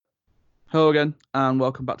Hello again, and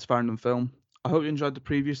welcome back to Farringdon Film. I hope you enjoyed the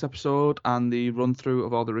previous episode and the run through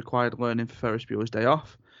of all the required learning for Ferris Bueller's Day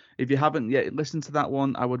Off. If you haven't yet listened to that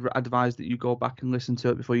one, I would advise that you go back and listen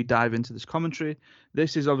to it before you dive into this commentary.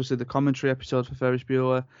 This is obviously the commentary episode for Ferris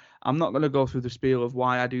Bueller. I'm not going to go through the spiel of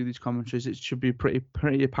why I do these commentaries. It should be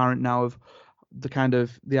pretty apparent now of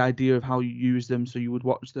the idea of how you use them. So you would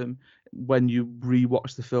watch them when you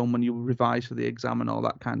re-watch the film, when you revise for the exam and all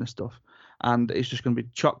that kind of stuff. And it's just going to be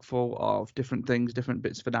chock full of different things, different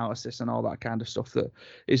bits of analysis and all that kind of stuff that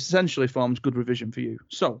essentially forms good revision for you.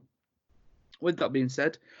 So with that being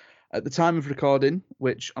said, at the time of recording,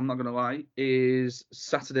 which I'm not going to lie, is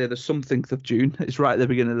Saturday the something of June. It's right at the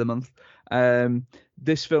beginning of the month.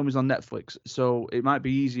 This film is on Netflix, so it might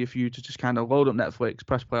be easier for you to just kind of load up Netflix,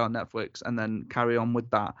 press play on Netflix, and then carry on with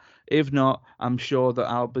that. If not, I'm sure that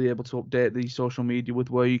I'll be able to update the social media with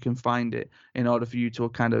where you can find it in order for you to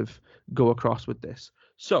kind of go across with this.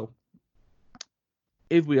 So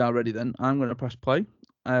if we are ready, then I'm going to press play.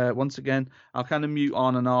 Once again, I'll kind of mute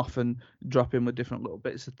on and off and drop in with different little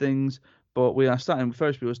bits of things. But we are starting with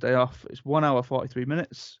Ferris Bueller's Day Off. It's 1 hour 43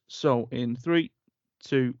 minutes. So in 3,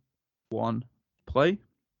 2, 1, play.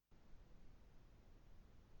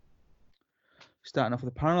 Starting off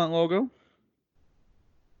with the Paramount logo.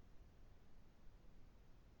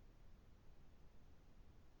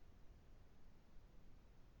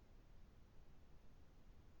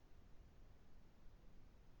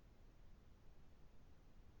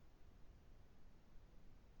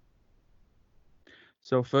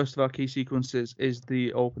 So first of our key sequences is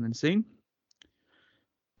the opening scene.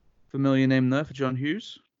 Familiar name there for John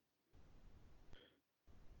Hughes.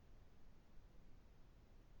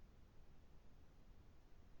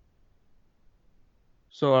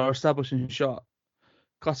 So our establishing shot,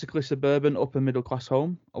 classically suburban upper middle class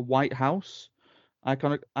home, a white house,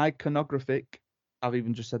 iconographic. I've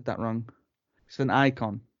even just said that wrong. It's an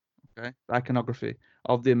icon, okay, iconography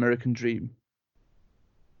of the American dream,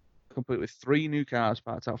 complete with 3 new cars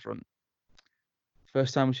parked out front.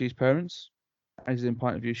 First time we see his parents, as in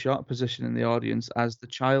point of view shot, positioning the audience as the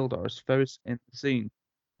child or as Ferris in the scene.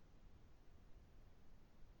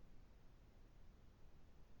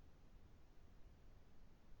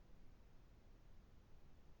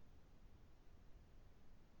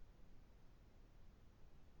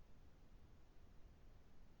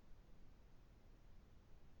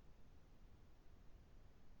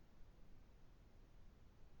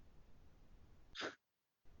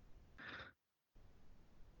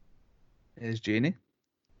 Here's Jeannie.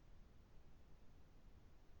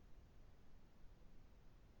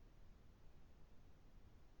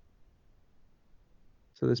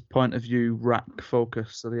 So this point of view rack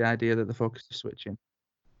focus, so the idea that the focus is switching.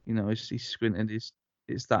 You know, he's squinting.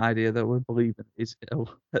 It's that idea that we're believing is ill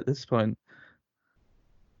at this point.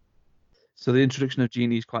 So the introduction of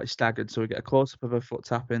Jeannie is quite staggered. So we get a close up of her foot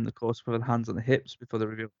tapping, the close up of her hands on the hips before the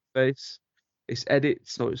reveal of the face. It's edit,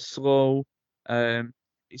 so it's slow.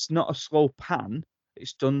 It's not a slow pan.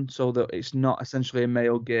 It's done so that it's not essentially a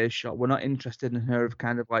male gaze shot. We're not interested in her of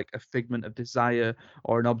kind of like a figment of desire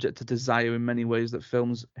or an object of desire in many ways that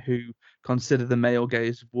films who consider the male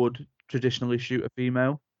gaze would traditionally shoot a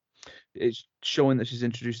female. It's showing that she's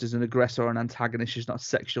introduced as an aggressor or an antagonist. She's not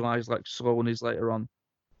sexualized like Sloane is later on.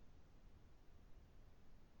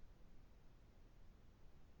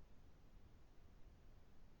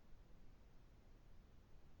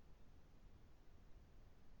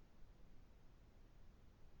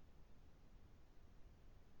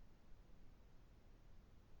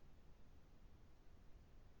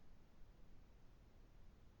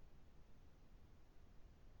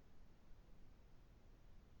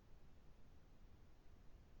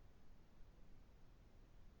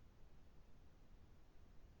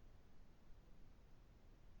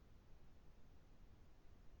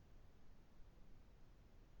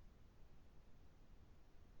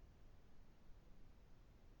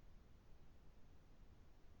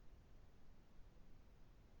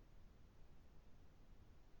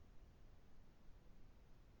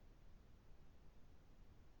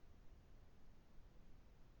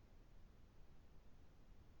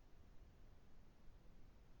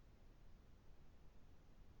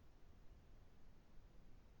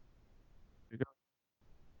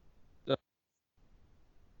 So,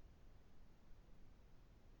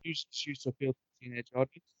 used to appeal to the teenage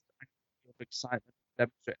audience, of excitement,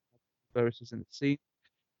 demonstrating verses in the scene.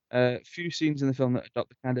 Few scenes in the film that adopt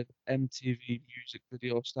the kind of MTV music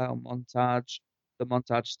video style montage. The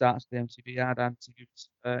montage starts with the MTV ad. MTV was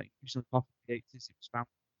increasingly popular in the 80s. It was founded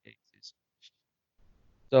in the 80s.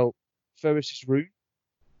 So Ferris's room.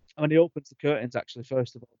 And when he opens the curtains, actually,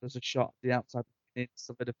 first of all, there's a shot of the outside of in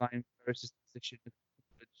solidifying Ferris's position as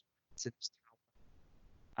Sinister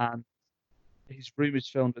and his room is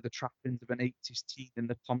filmed with the trappings of an 80s teen in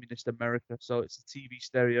the communist America. So it's a TV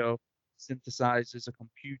stereo, synthesizers, a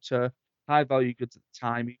computer, high value goods at the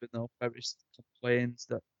time, even though Ferris complains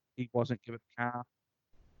that he wasn't given a car.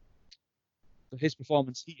 So his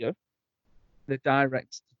performance here, the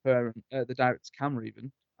direct camera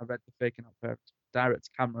even, I read the faking out parents, direct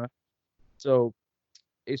camera. So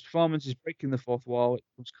his performance is breaking the fourth wall. It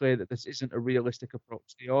becomes clear that this isn't a realistic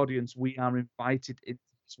approach. The audience, we are invited into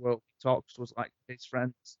this world. He talks to us like his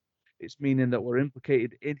friends. It's meaning that we're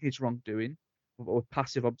implicated in his wrongdoing, but we're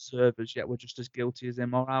passive observers, yet we're just as guilty as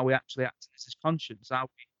him. Or are we actually acting as his conscience? Are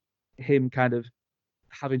we him kind of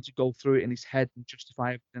having to go through it in his head and justify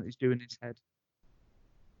everything that he's doing in his head?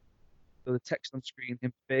 So the text on screen,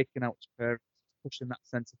 him faking out his parents, pushing that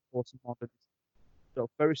sense of postmodernism. So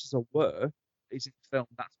Ferris is aware he's in the film.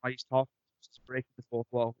 That's why he's talking. It's breaking the fourth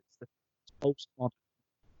wall. It's postmodern.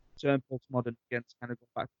 The term postmodern again to kind of go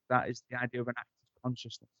back to that is the idea of an active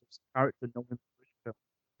consciousness. It's a character knowing the film,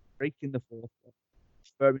 breaking the fourth wall,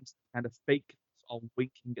 referring to the kind of fakeness or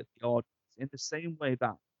winking at the audience in the same way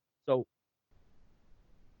that. So,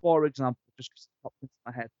 for example, just because it popped into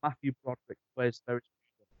my head, Matthew Broderick plays Ferris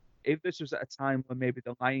Bueller. If this was at a time when maybe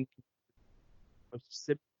the Lion King was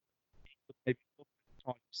Simba, he could maybe look at the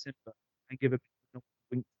toy of Simba and give a bit of a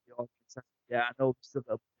wink to the audience. And, yeah, I know this is a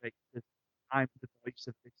little bit because I'm the voice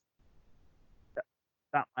of this.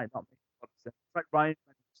 That might not make a lot of sense. It's like Ryan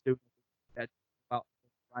Reynolds doing Deadpool about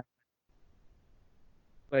Ryan Reynolds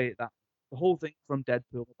play that. The whole thing from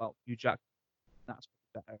Deadpool about Hugh Jackman. That's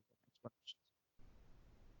better explanation.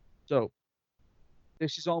 So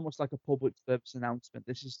this is almost like a public service announcement.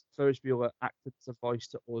 This is Ferris Bueller acted as a voice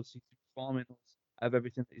to us. He's informing us of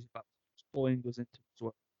everything that he's about to do. He's pulling us into his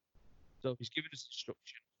work. So he's giving us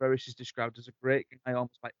instruction. Ferris is described as a great guy,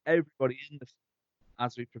 almost by everybody in the film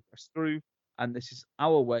as we progress through. And this is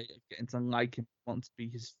our way of getting to like him, want to be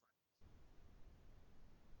his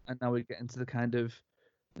friend. And now we get into the kind of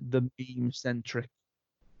the meme centric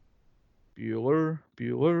Bueller.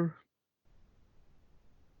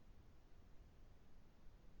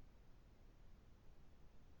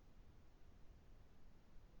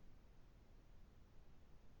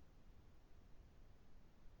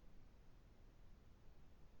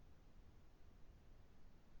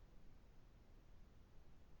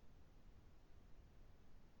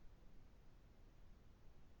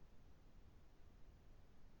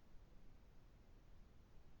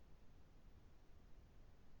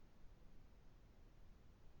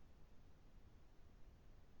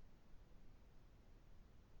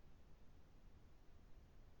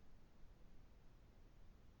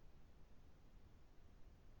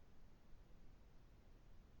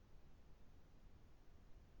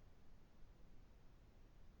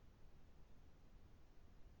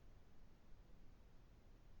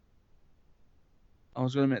 I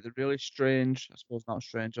was going to make the really strange, I suppose not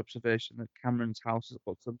strange observation that Cameron's house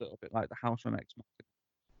looks a little bit like the house from Ex Machina.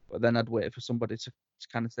 But then I'd wait for somebody to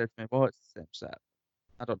kind of say to me, "Oh, it's the same set."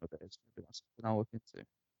 I don't know if it is. Maybe that's something I'll look into.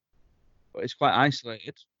 But it's quite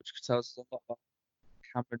isolated, which tells us a lot about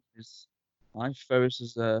Cameron and his life. Ferris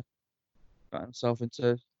has got himself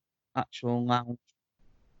into actual lounge,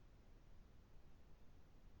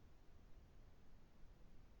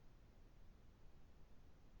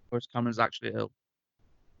 whereas Cameron's actually ill.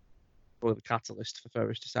 Probably the catalyst for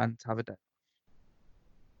Ferris deciding to have a day.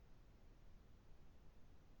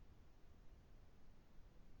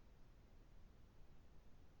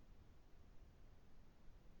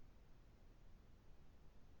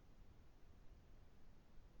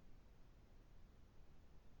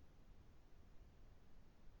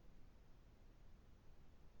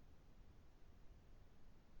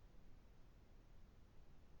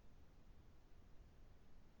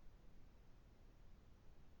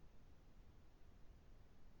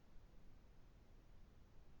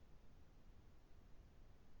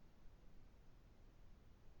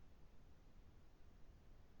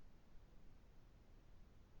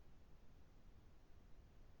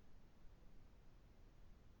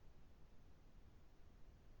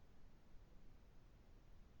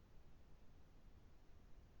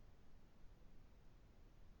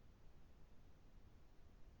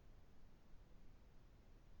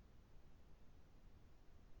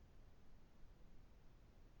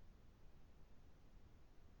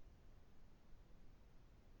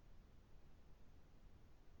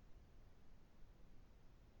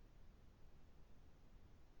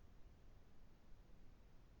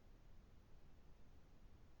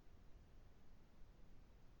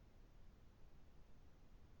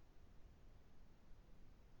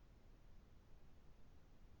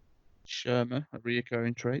 Shermer, a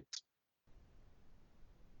recurring trait.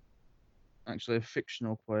 Actually, a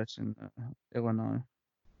fictional place in Illinois.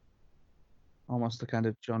 Almost the kind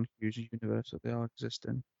of John Hughes universe that they all exist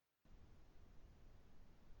in.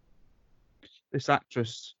 This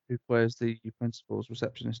actress who plays the principal's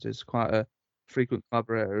receptionist is quite a frequent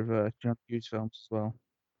collaborator of John Hughes films as well.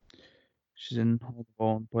 She's in Home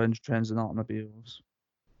Alone, Planes, Trains, and Automobiles.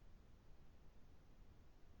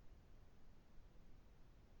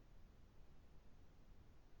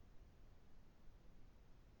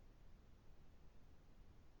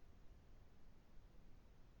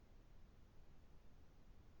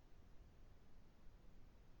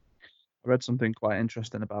 I read something quite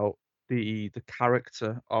interesting about the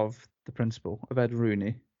character of the principal of Ed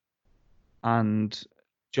Rooney, and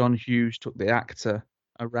John Hughes took the actor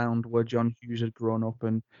around where John Hughes had grown up,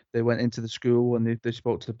 and they went into the school and they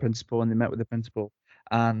spoke to the principal and they met with the principal,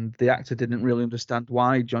 and the actor didn't really understand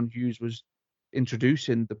why John Hughes was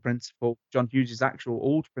introducing the principal, John Hughes's actual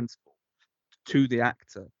old principal, to the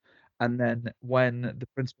actor. And then when the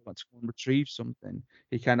principal went to go and retrieve something,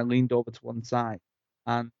 he kind of leaned over to one side,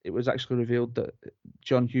 and it was actually revealed that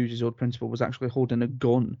John Hughes' old principal was actually holding a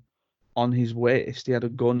gun on his waist. He had a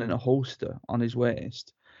gun in a holster on his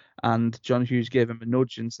waist, and John Hughes gave him a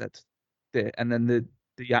nudge and said, and then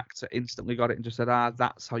the actor instantly got it and just said, "Ah,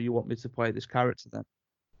 that's how you want me to play this character then."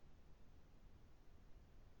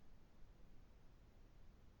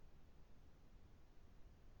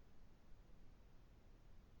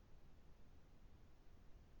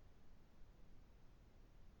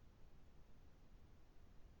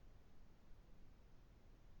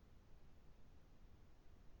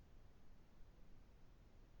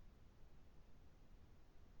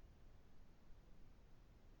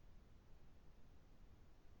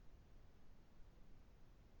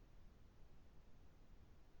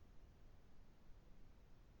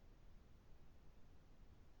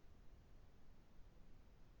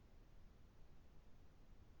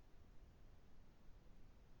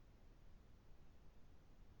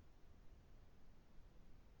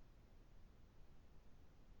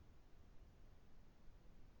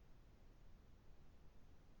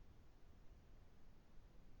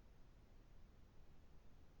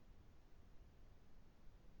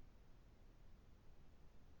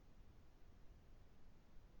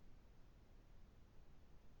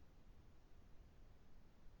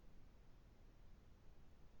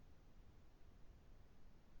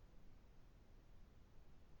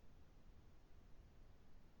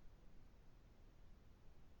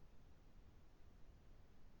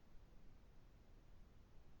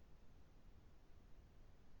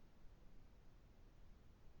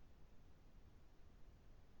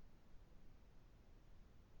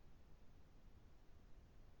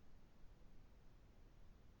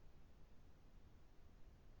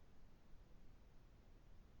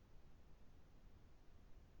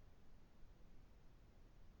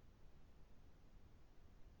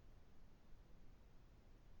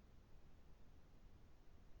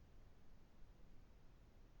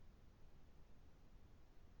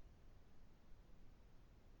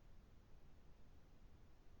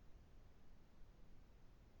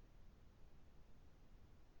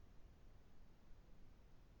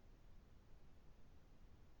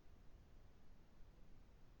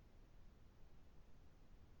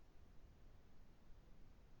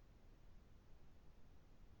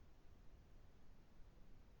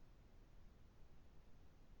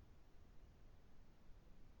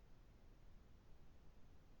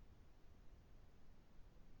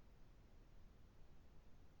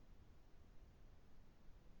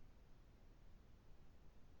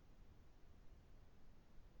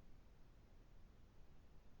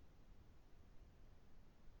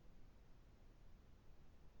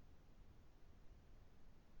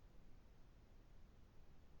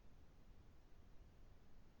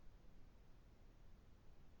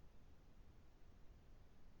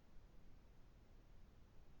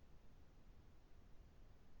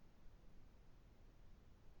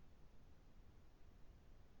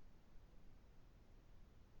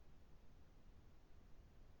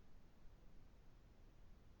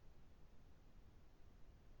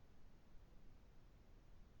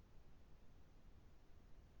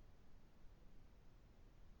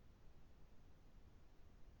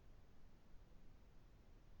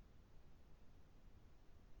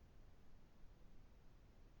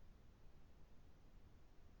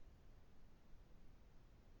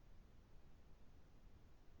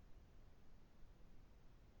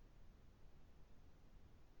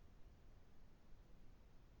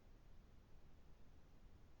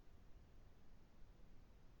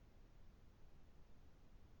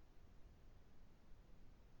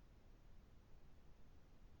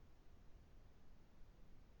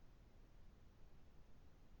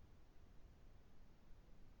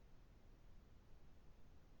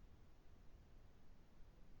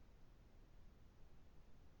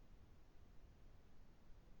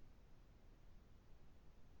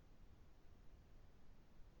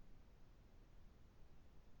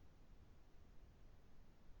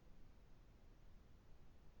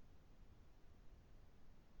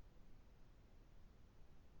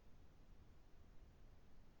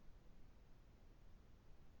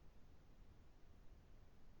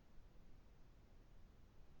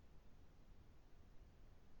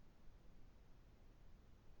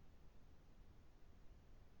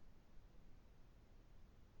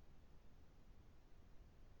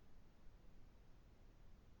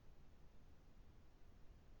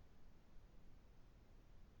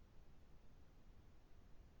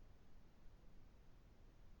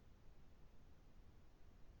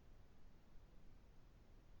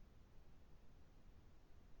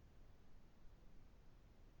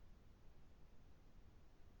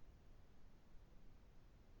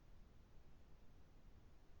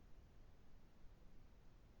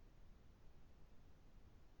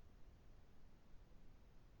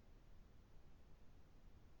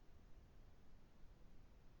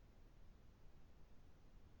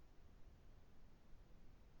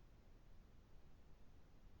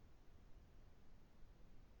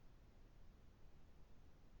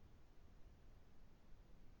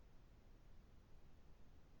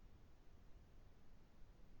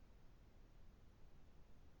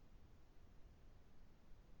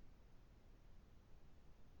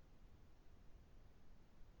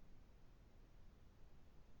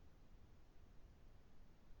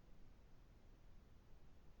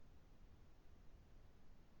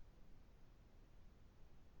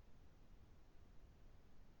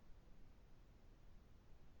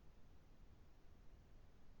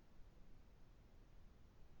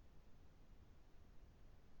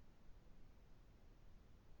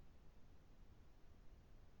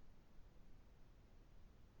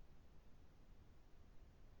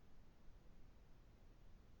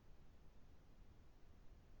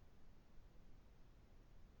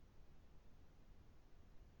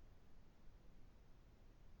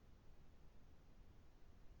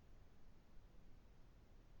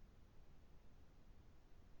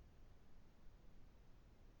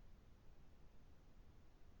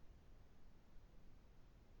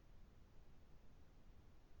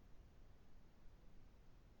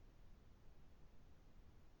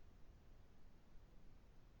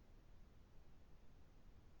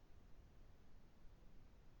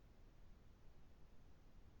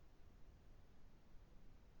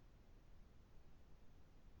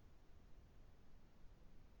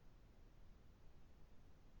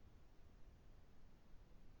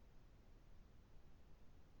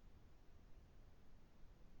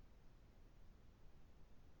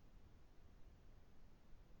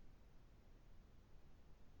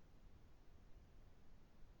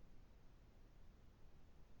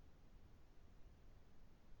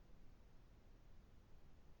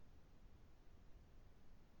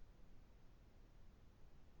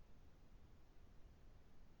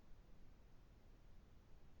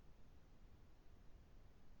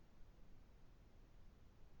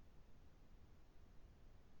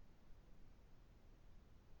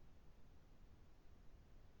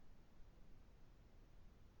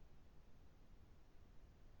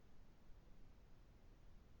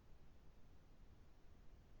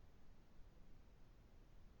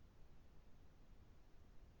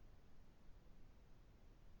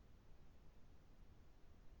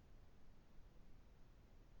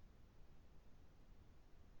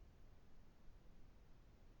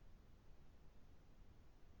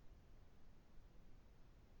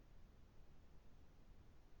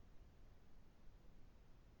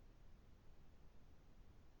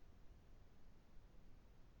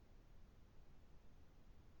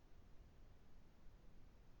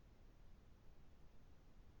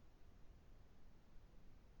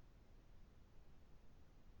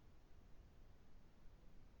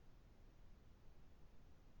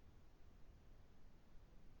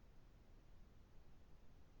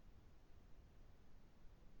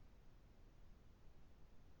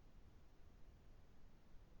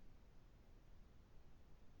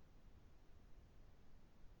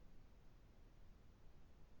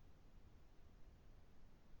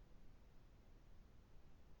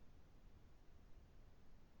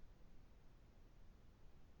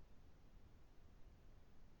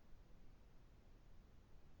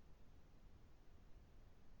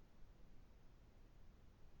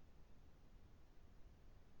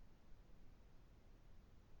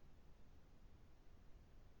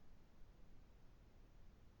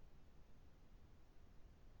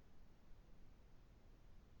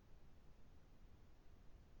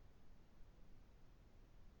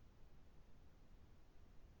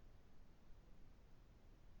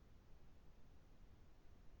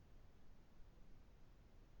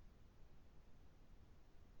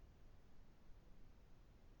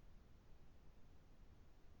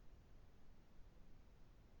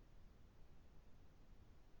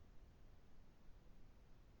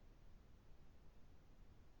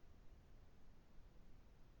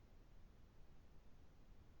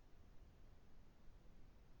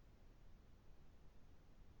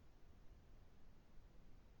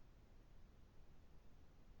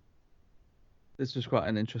 this was quite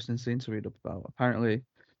an interesting scene to read up about. Apparently,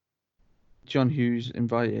 John Hughes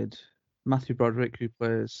invited Matthew Broderick, who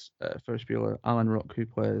plays Ferris Bueller, Alan Ruck, who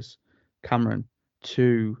plays Cameron,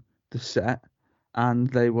 to the set, and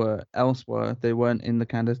they were elsewhere. They weren't in the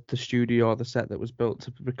kind of the studio or the set that was built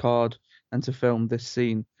to record and to film this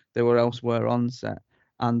scene. They were elsewhere on set,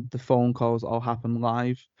 and the phone calls all happened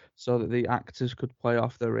live, so that the actors could play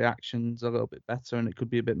off their reactions a little bit better, and it could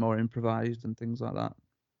be a bit more improvised and things like that.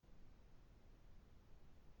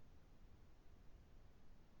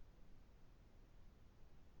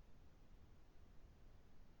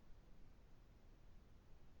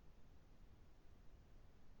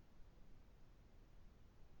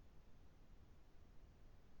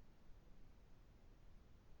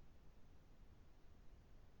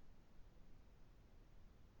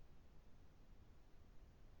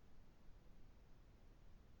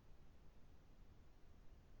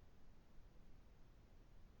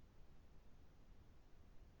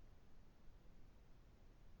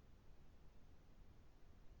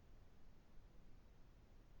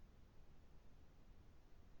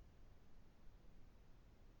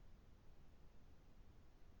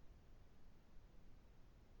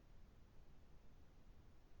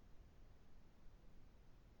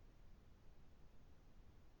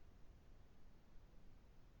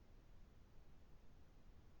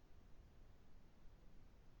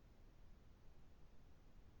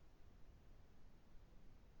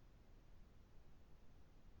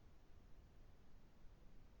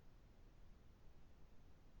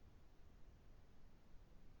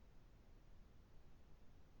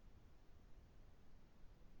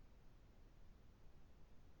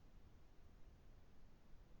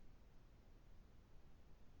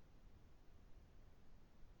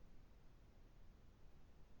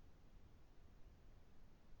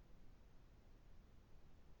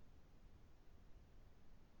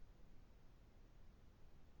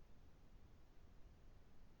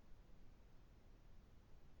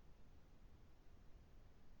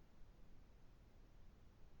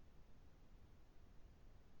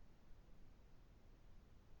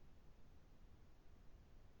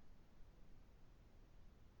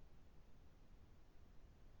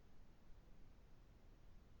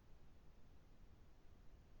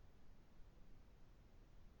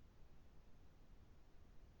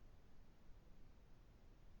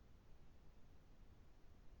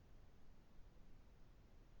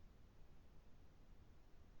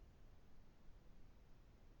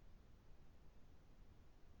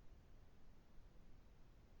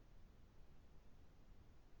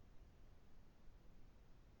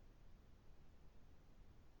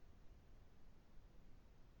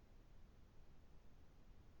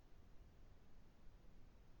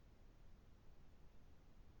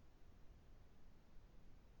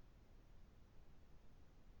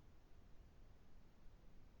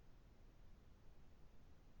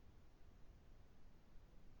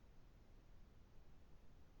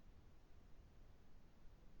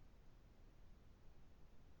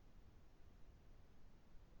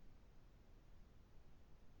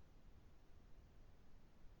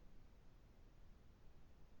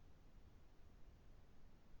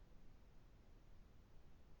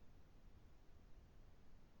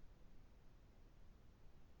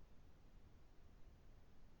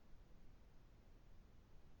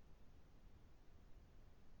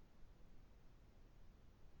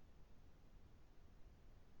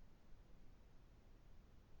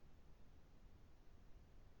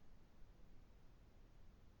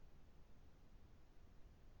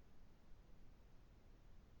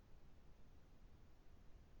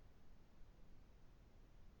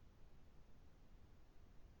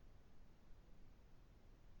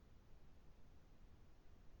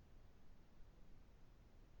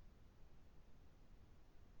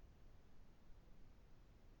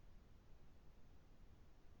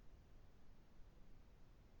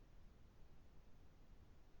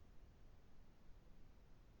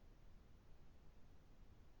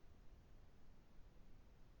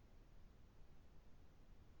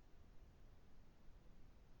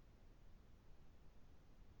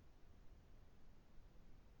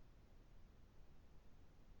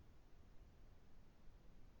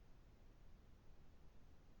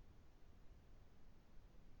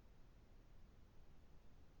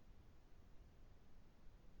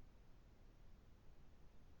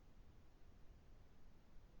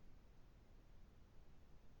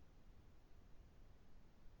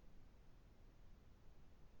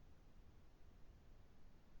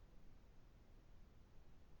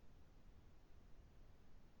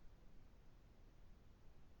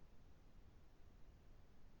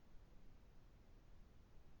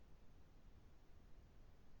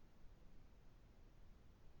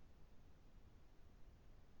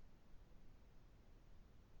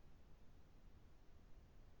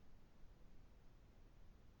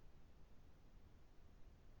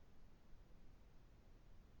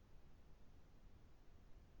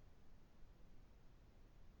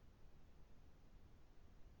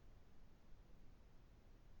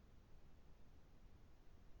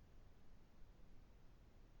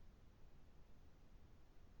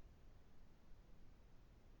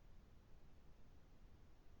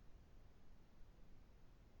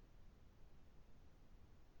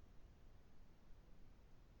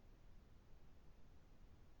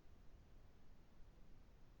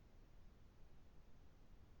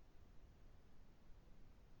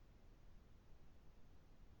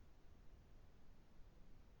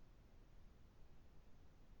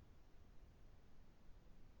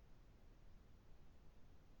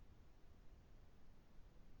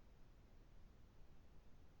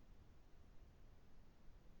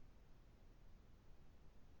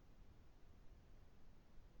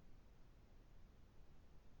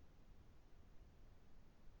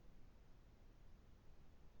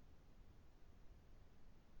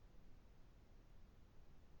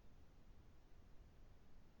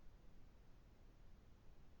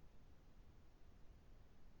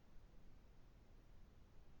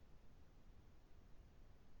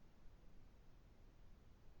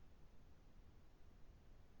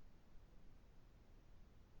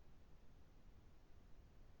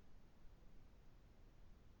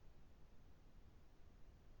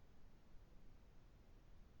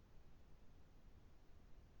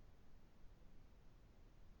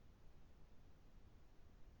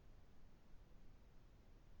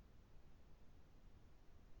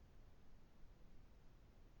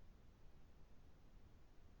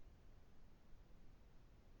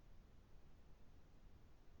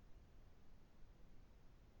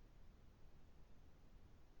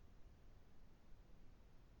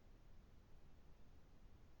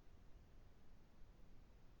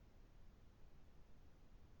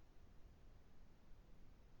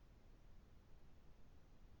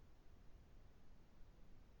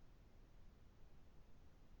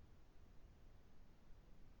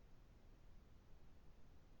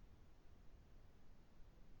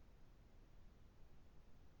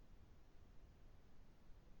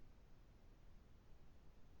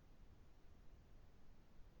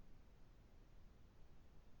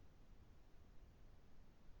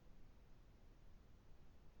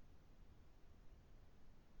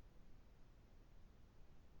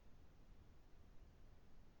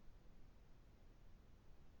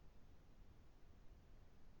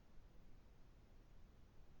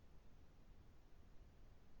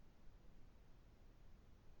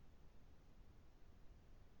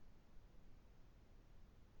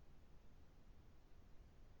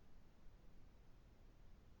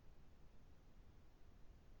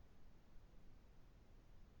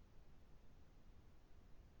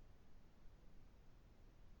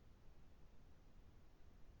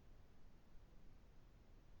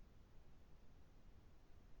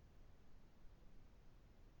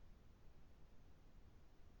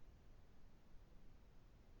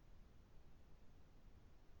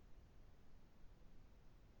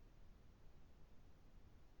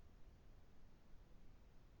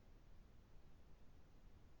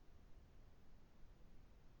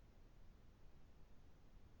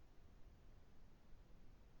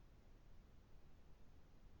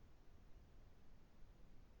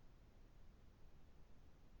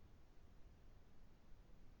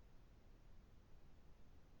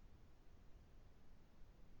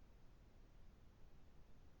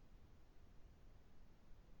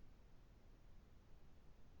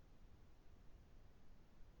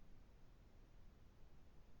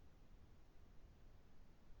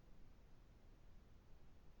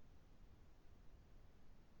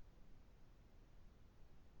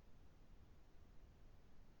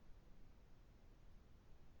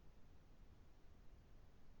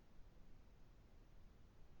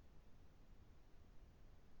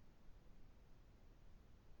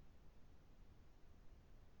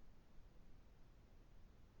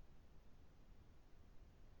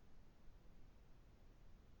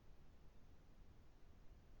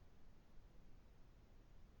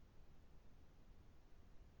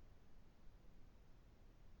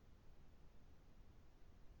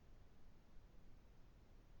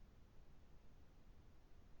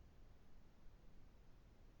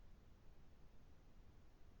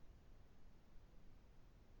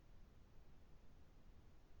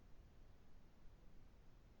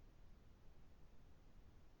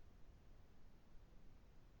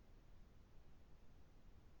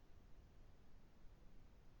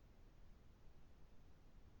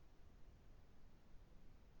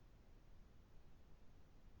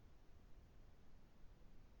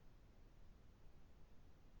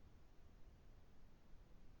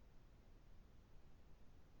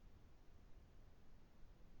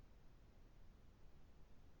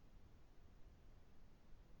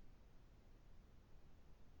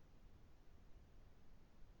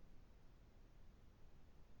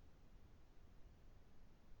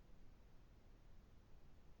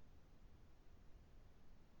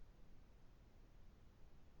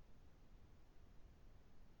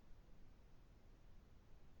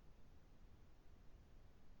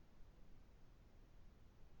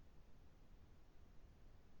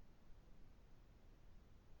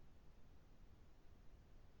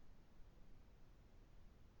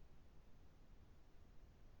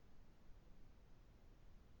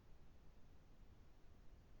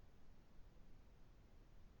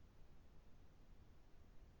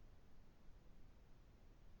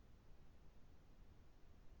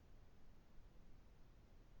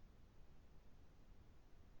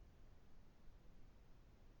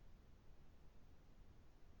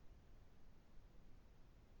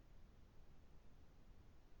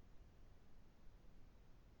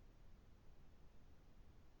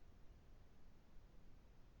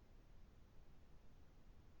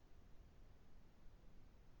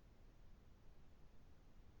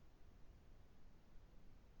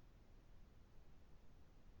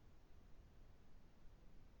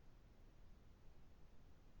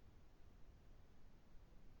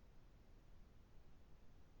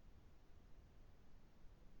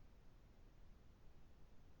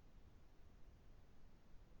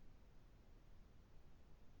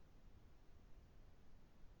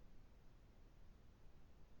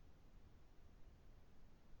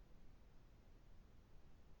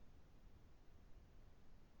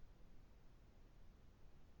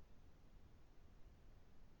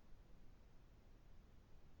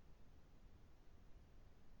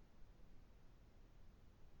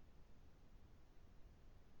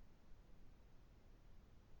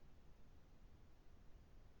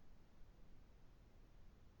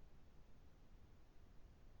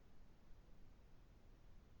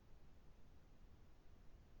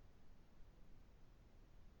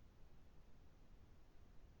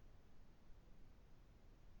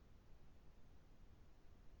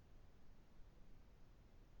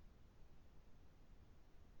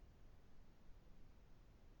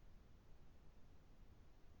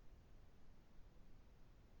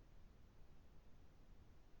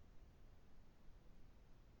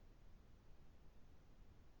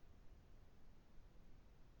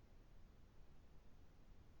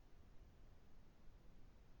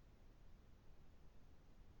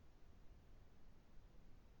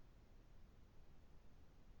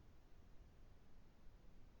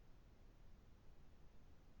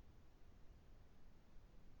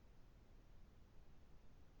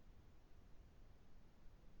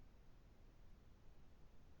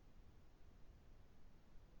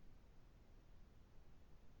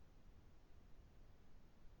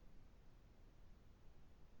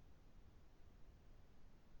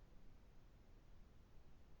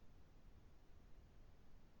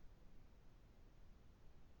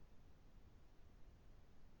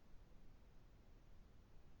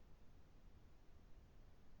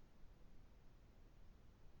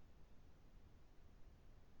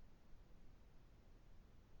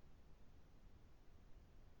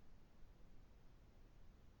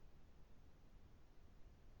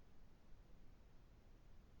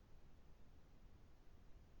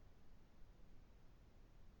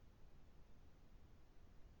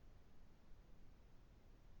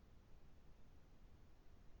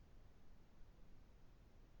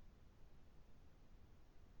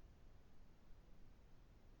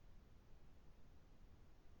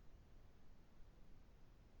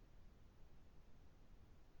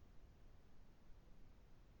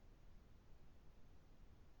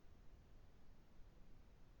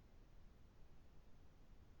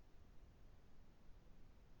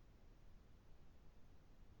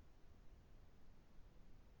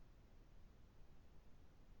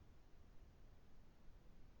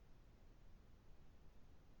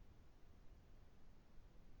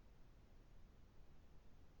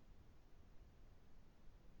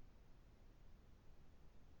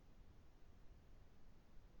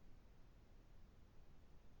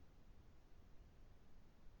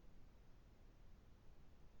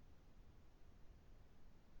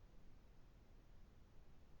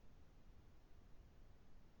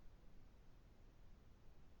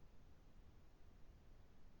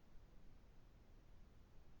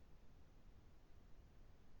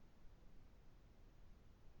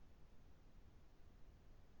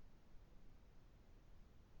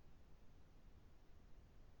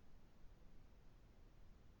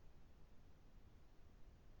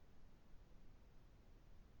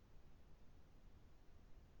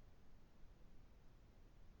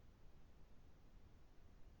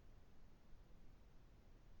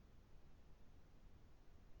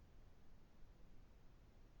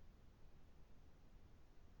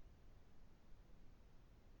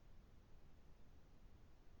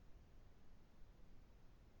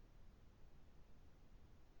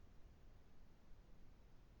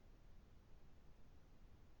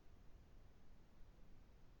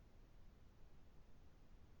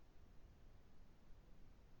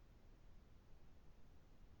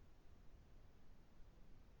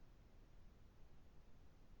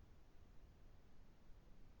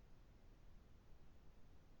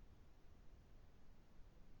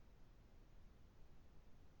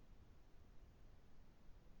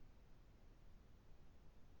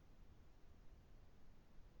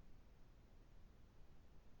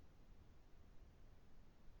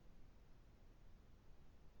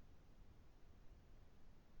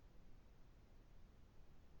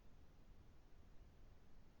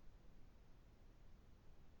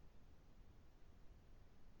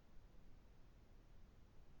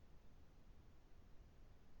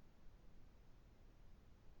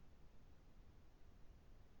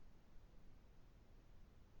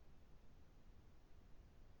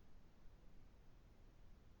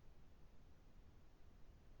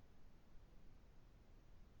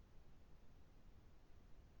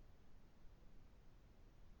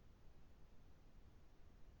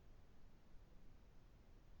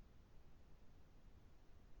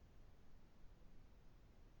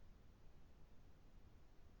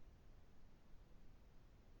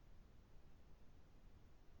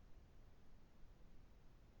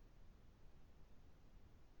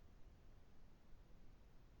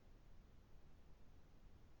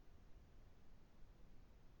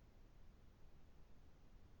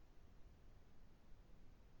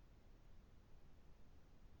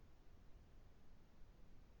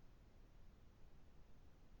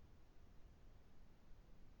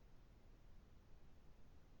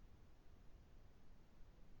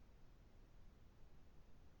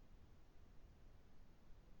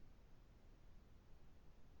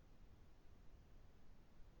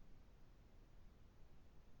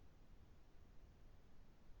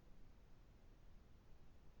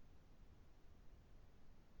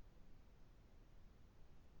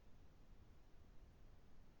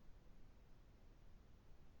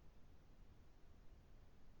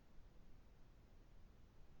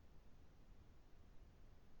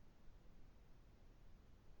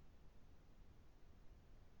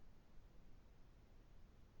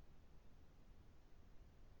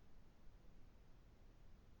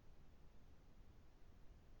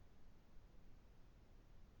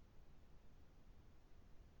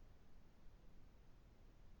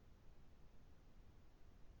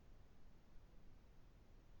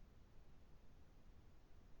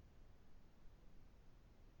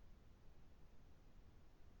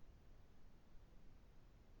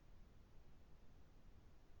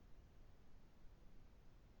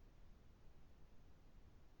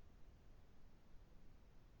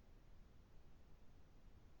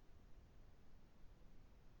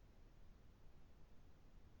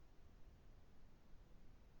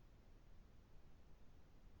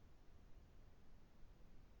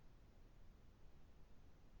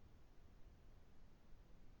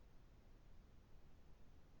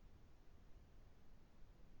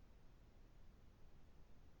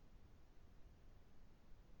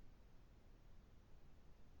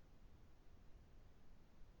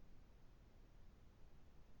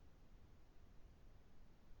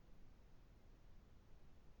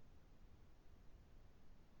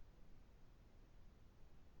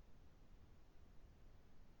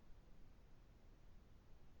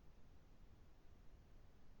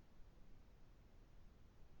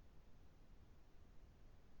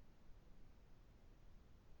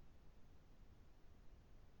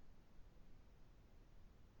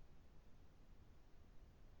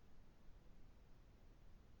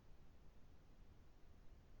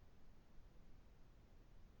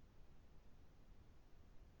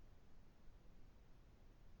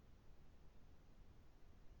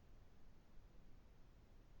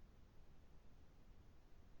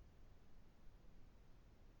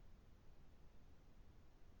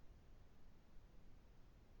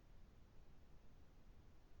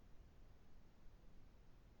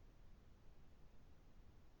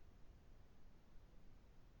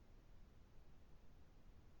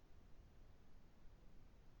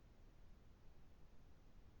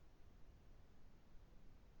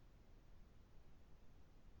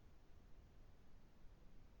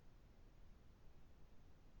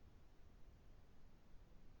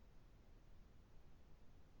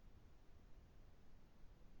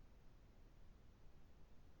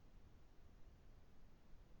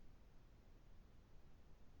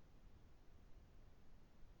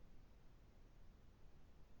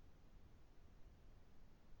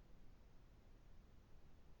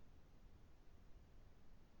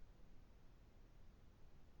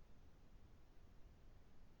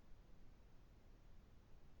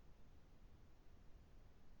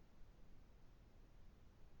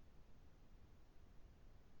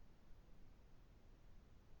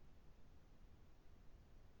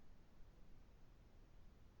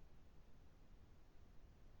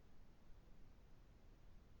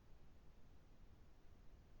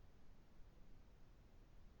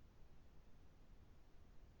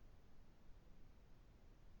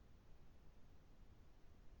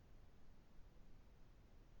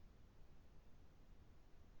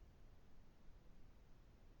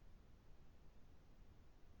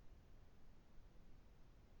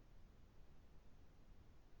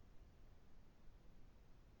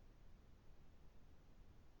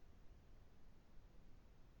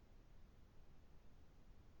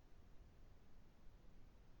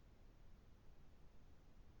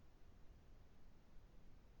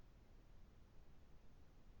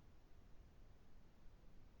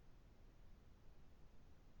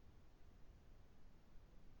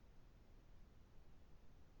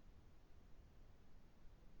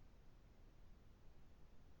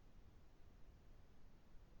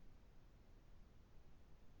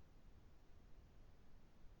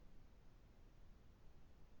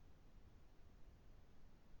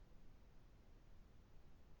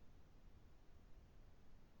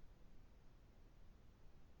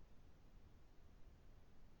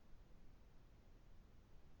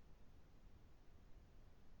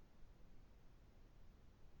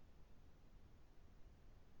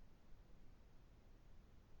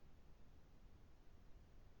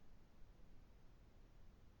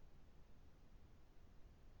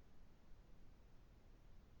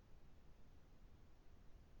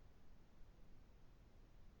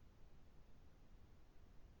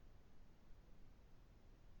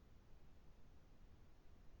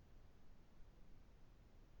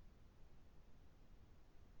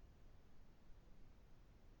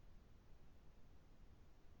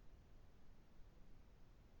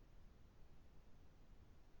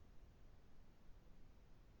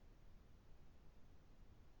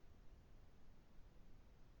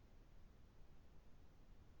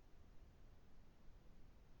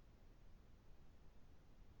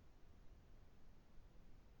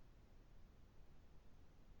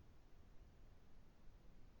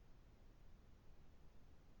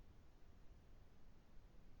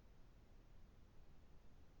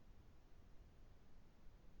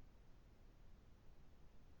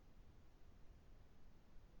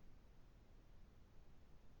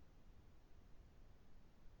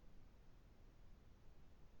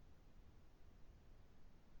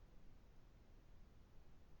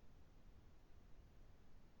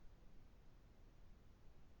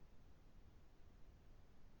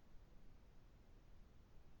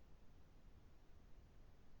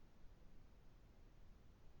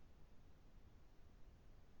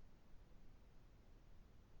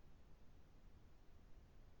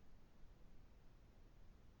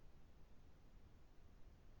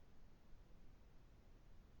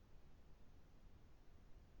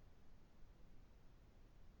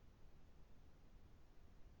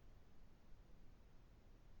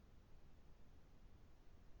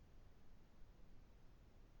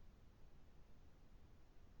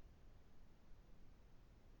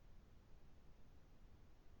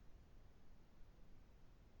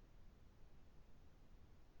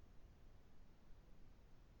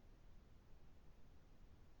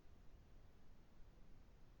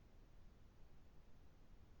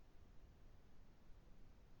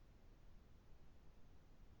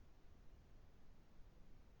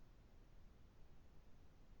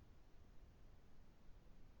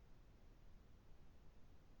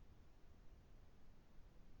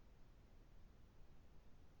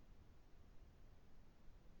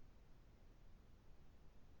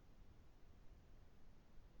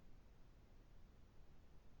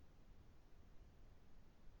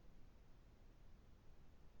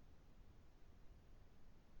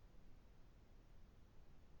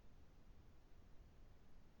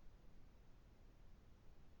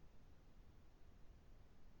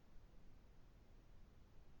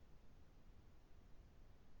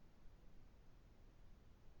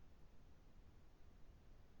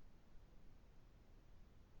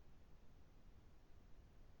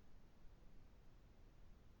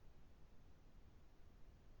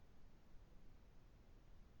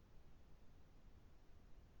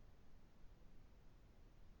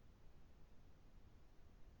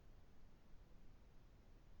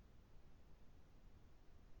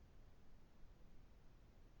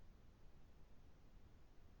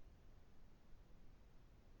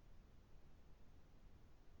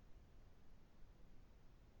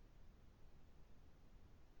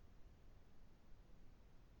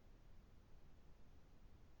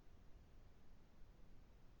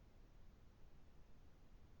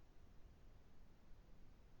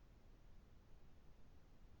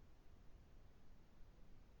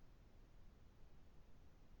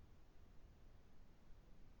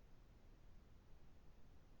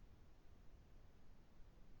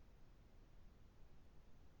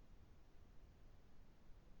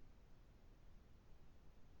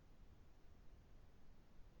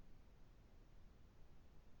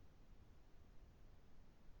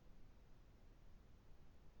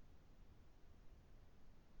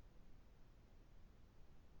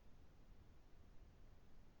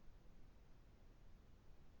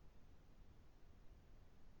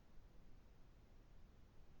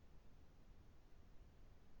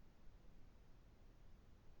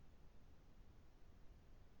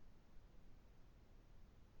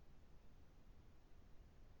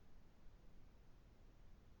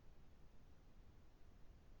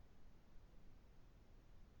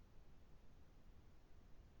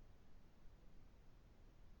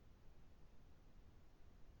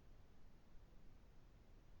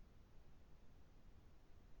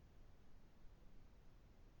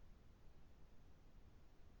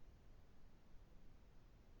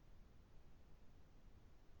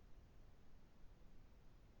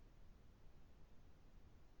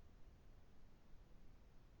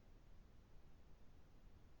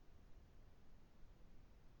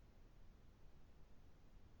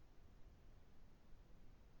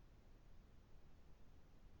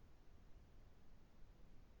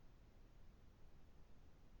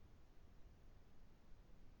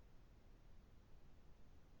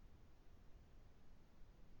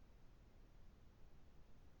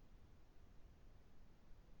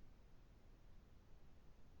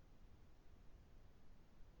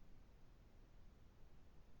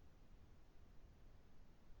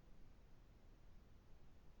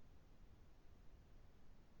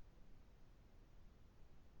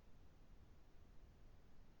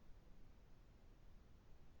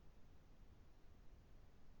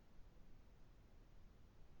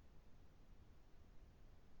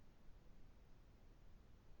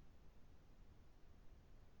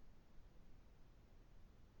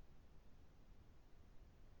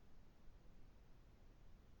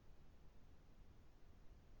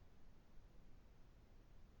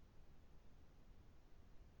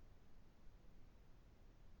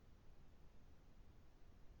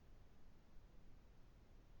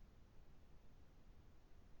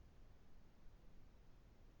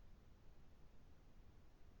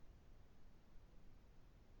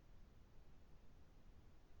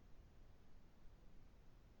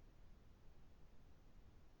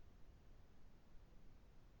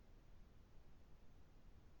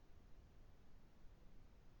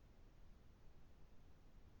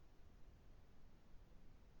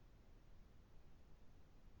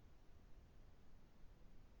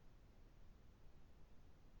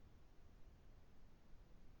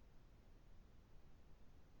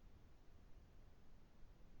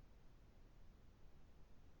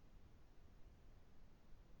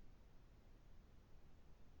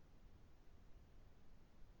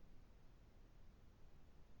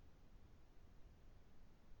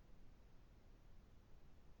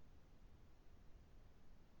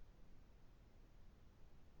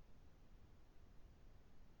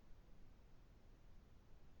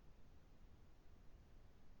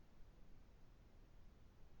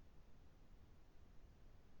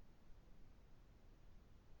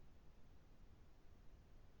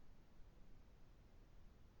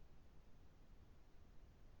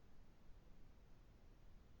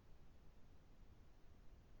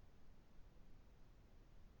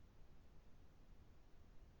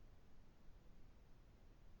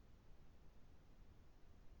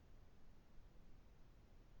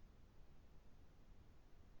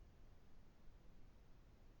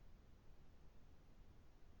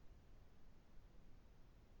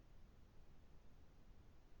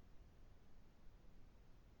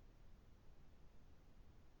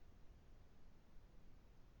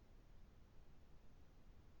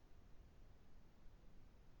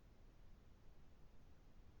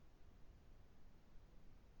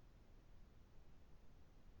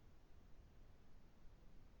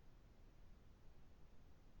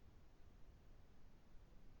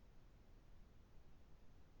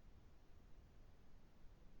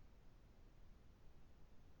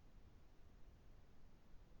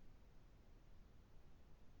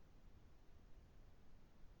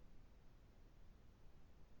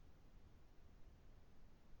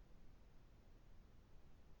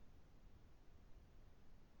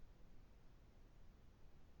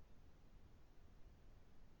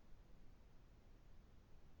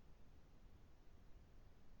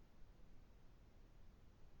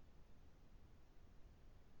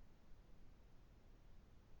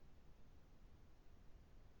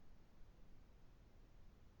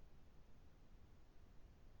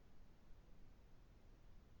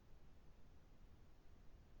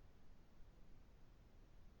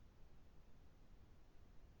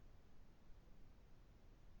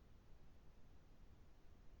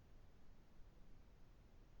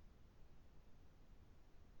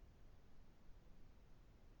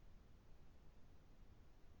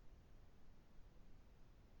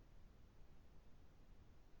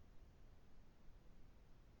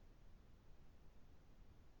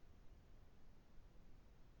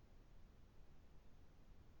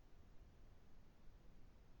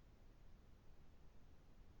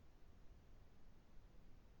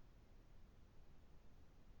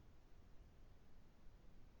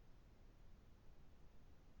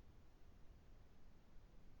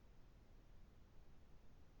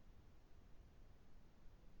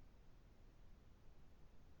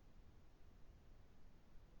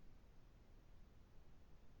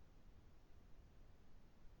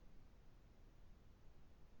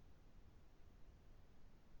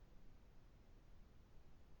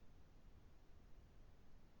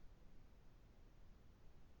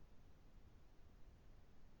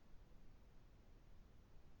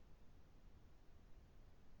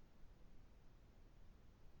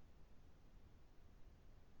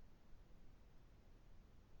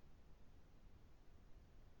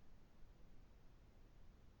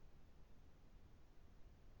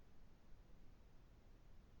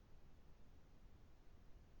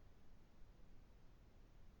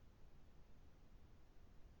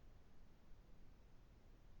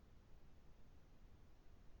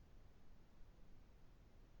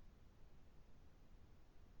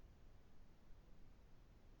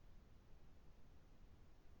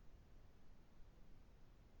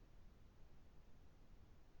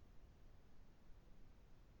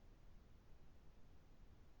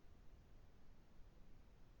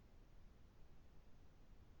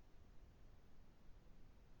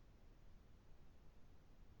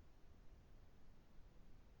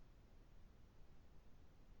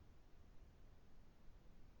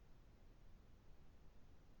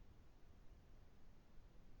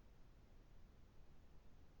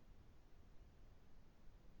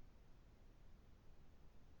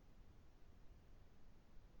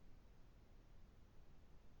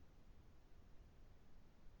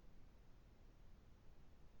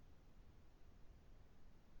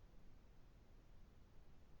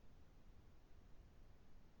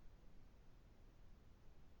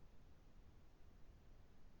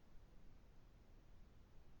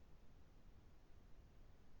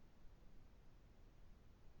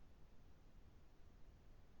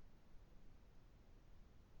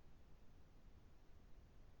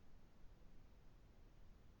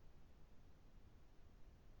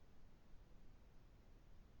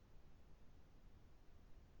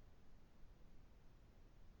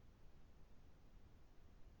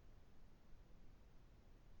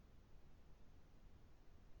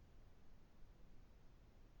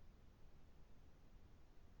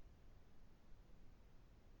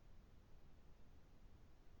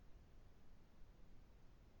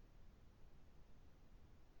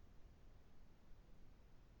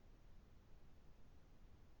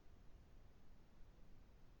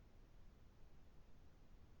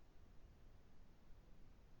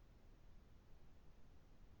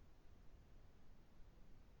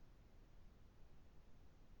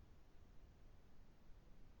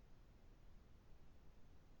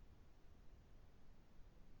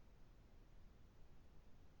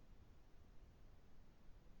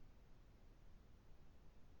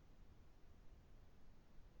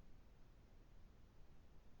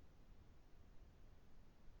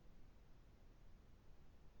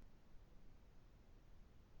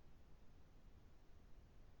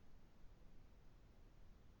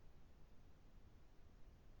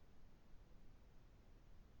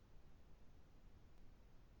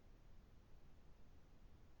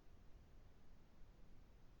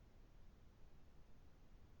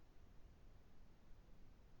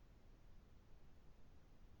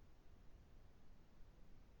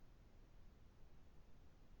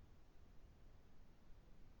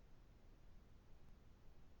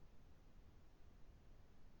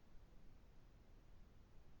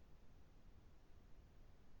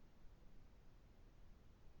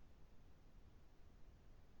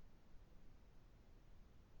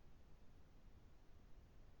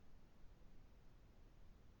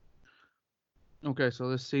 Okay, so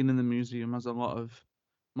this scene in the museum has a lot of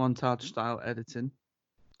montage style editing.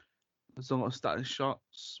 There's a lot of static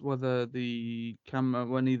shots, when either the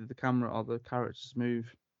camera or the characters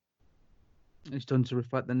move. It's done to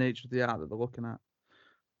reflect the nature of the art that they're looking at.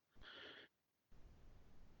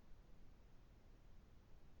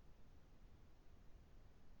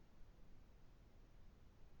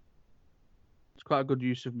 It's quite a good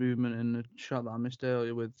use of movement in the shot that I missed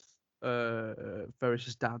earlier with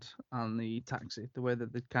Ferris's dad and the taxi. The way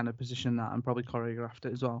that they kind of positioned that and probably choreographed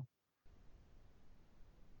it as well.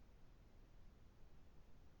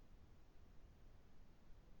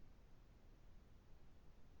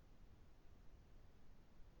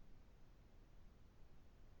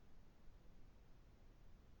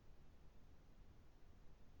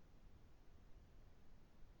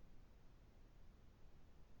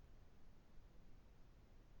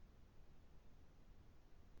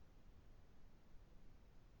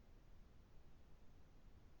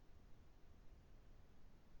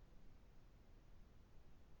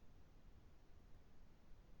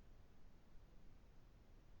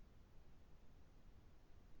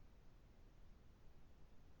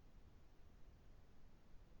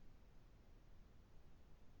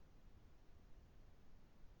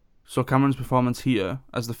 So Cameron's performance here,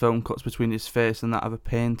 as the film cuts between his face and that of a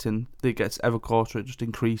painting that gets ever closer, it just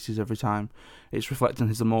increases every time. It's reflecting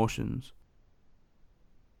his emotions.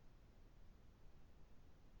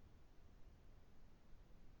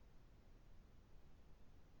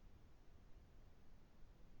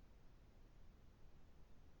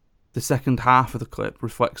 The second half of the clip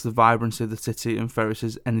reflects the vibrancy of the city and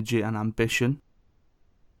Ferris's energy and ambition.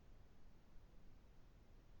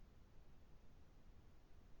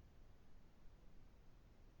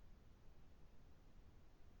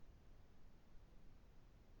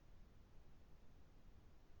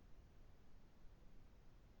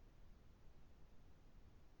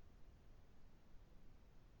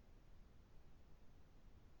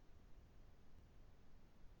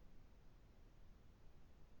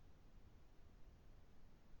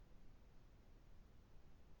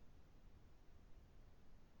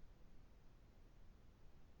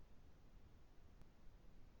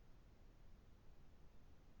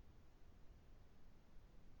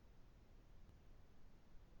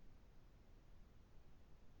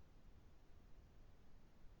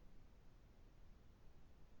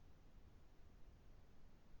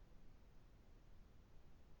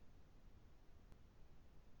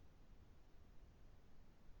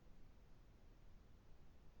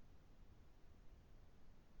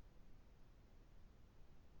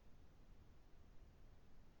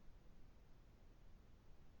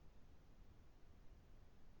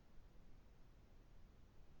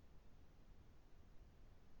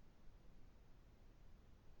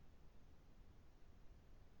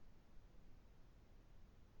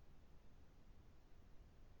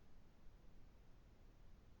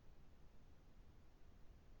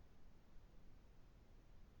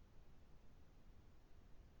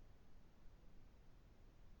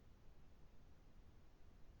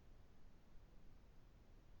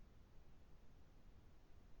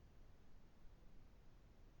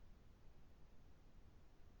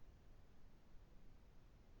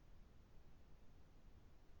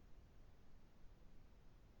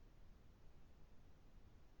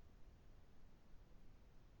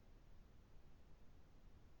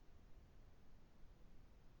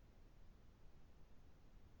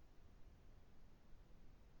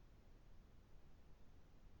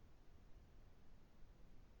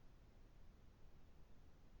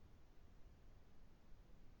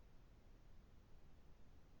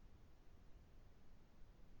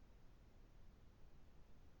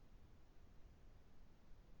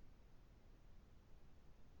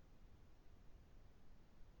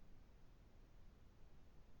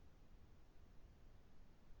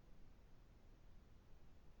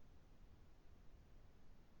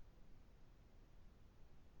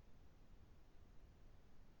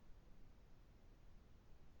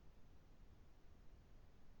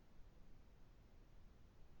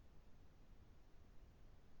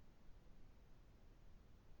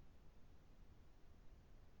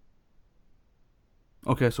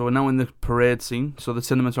 Okay, so we're now in the parade scene. So the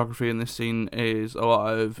cinematography in this scene is a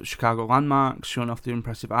lot of Chicago landmarks, showing off the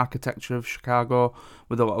impressive architecture of Chicago,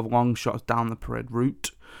 with a lot of long shots down the parade route.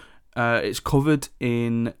 It's covered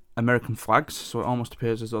in American flags, so it almost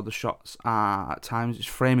appears as though the shots are at times it's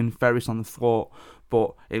framing Ferris on the float,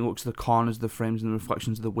 but it looks at the corners of the frames and the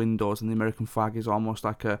reflections of the windows, and the American flag is almost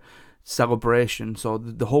like a celebration. So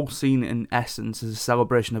the whole scene, in essence, is a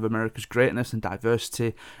celebration of America's greatness and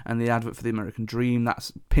diversity, and the advert for the American dream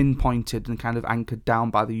that's pinpointed and kind of anchored down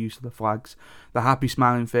by the use of the flags. The happy,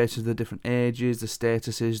 smiling faces of the different ages, the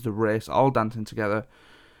statuses, the race, all dancing together.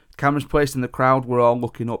 Cameras placed in the crowd, we're all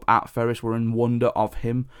looking up at Ferris, we're in wonder of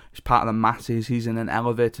him. He's part of the masses, he's in an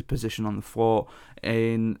elevated position on the floor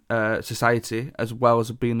in society, as well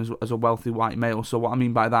as being as a wealthy white male. So what I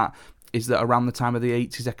mean by that is that around the time of the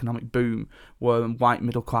 80s economic boom, where white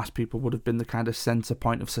middle class people would have been the kind of centre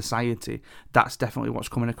point of society, that's definitely what's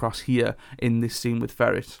coming across here in this scene with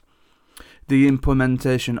Ferris. The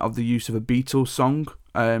implementation of the use of a Beatles song.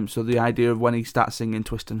 So the idea of when he starts singing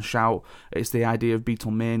Twist and Shout, it's the idea of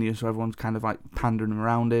Beatlemania, so everyone's kind of like pandering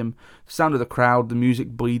around him. The sound of the crowd, the music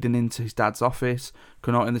bleeding into his dad's office,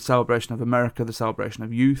 connoting the celebration of America, the celebration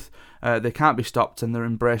of youth. They can't be stopped and they're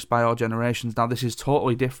embraced by all generations. Now this is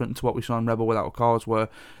totally different to what we saw in Rebel Without a Cause, where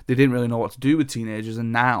they didn't really know what to do with teenagers,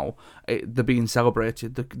 and now they're being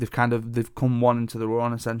celebrated. They've come one into their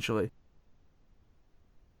own, essentially.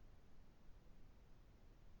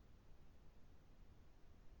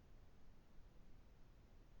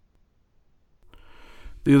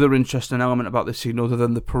 The other interesting element about this scene, other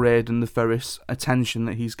than the parade and the Ferris attention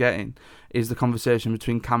that he's getting, is the conversation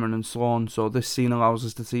between Cameron and Sloane. So this scene allows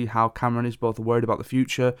us to see how Cameron is both worried about the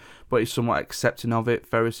future, but he's somewhat accepting of it.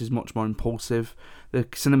 Ferris is much more impulsive. The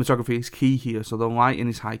cinematography is key here, so the lighting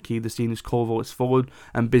is high key, the scene is colourful, it's full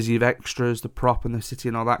and busy of extras, the prop and the city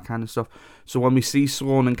and all that kind of stuff. So when we see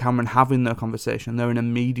Sloane and Cameron having their conversation, they're in a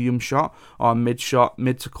medium shot or a mid shot,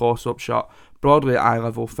 mid to close-up shot, broadly at eye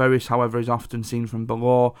level. Ferris, however, is often seen from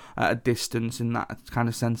below at a distance in that kind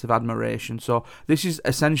of sense of admiration. So this is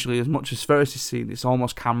essentially, as much as Ferris is seen, it's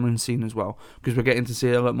almost Cameron's scene as well, because we're getting to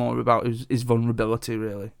see a lot more about his vulnerability,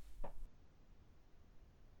 really.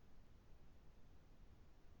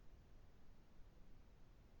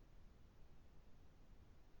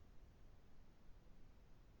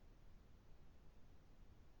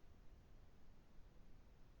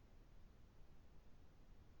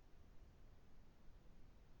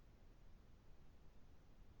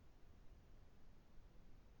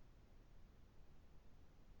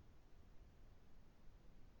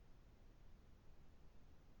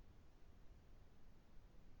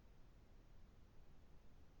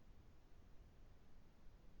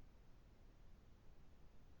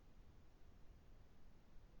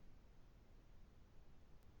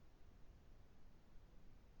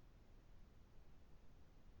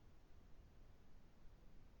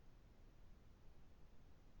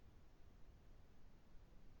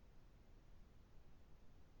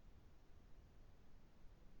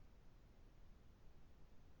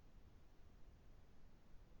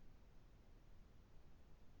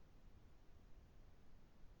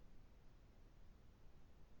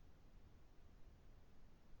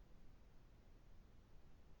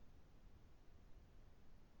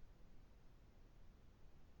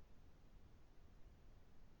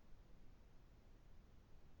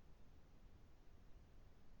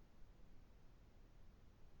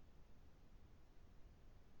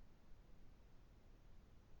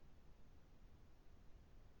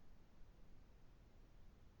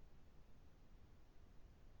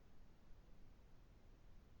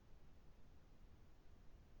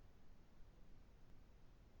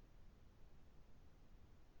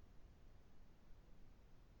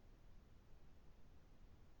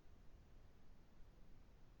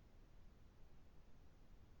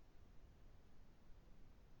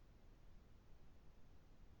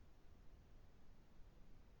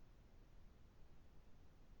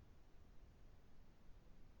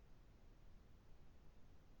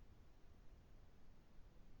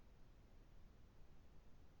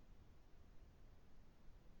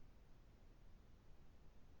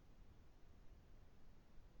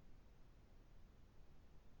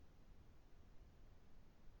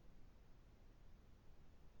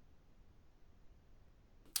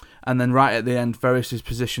 And then right at the end, Ferris is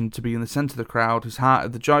positioned to be in the centre of the crowd. He's heart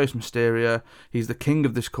of the joyous Mysteria. He's the king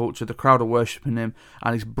of this culture. The crowd are worshipping him,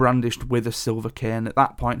 and he's brandished with a silver cane. At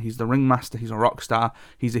that point, he's the ringmaster. He's a rock star.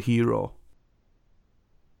 He's a hero.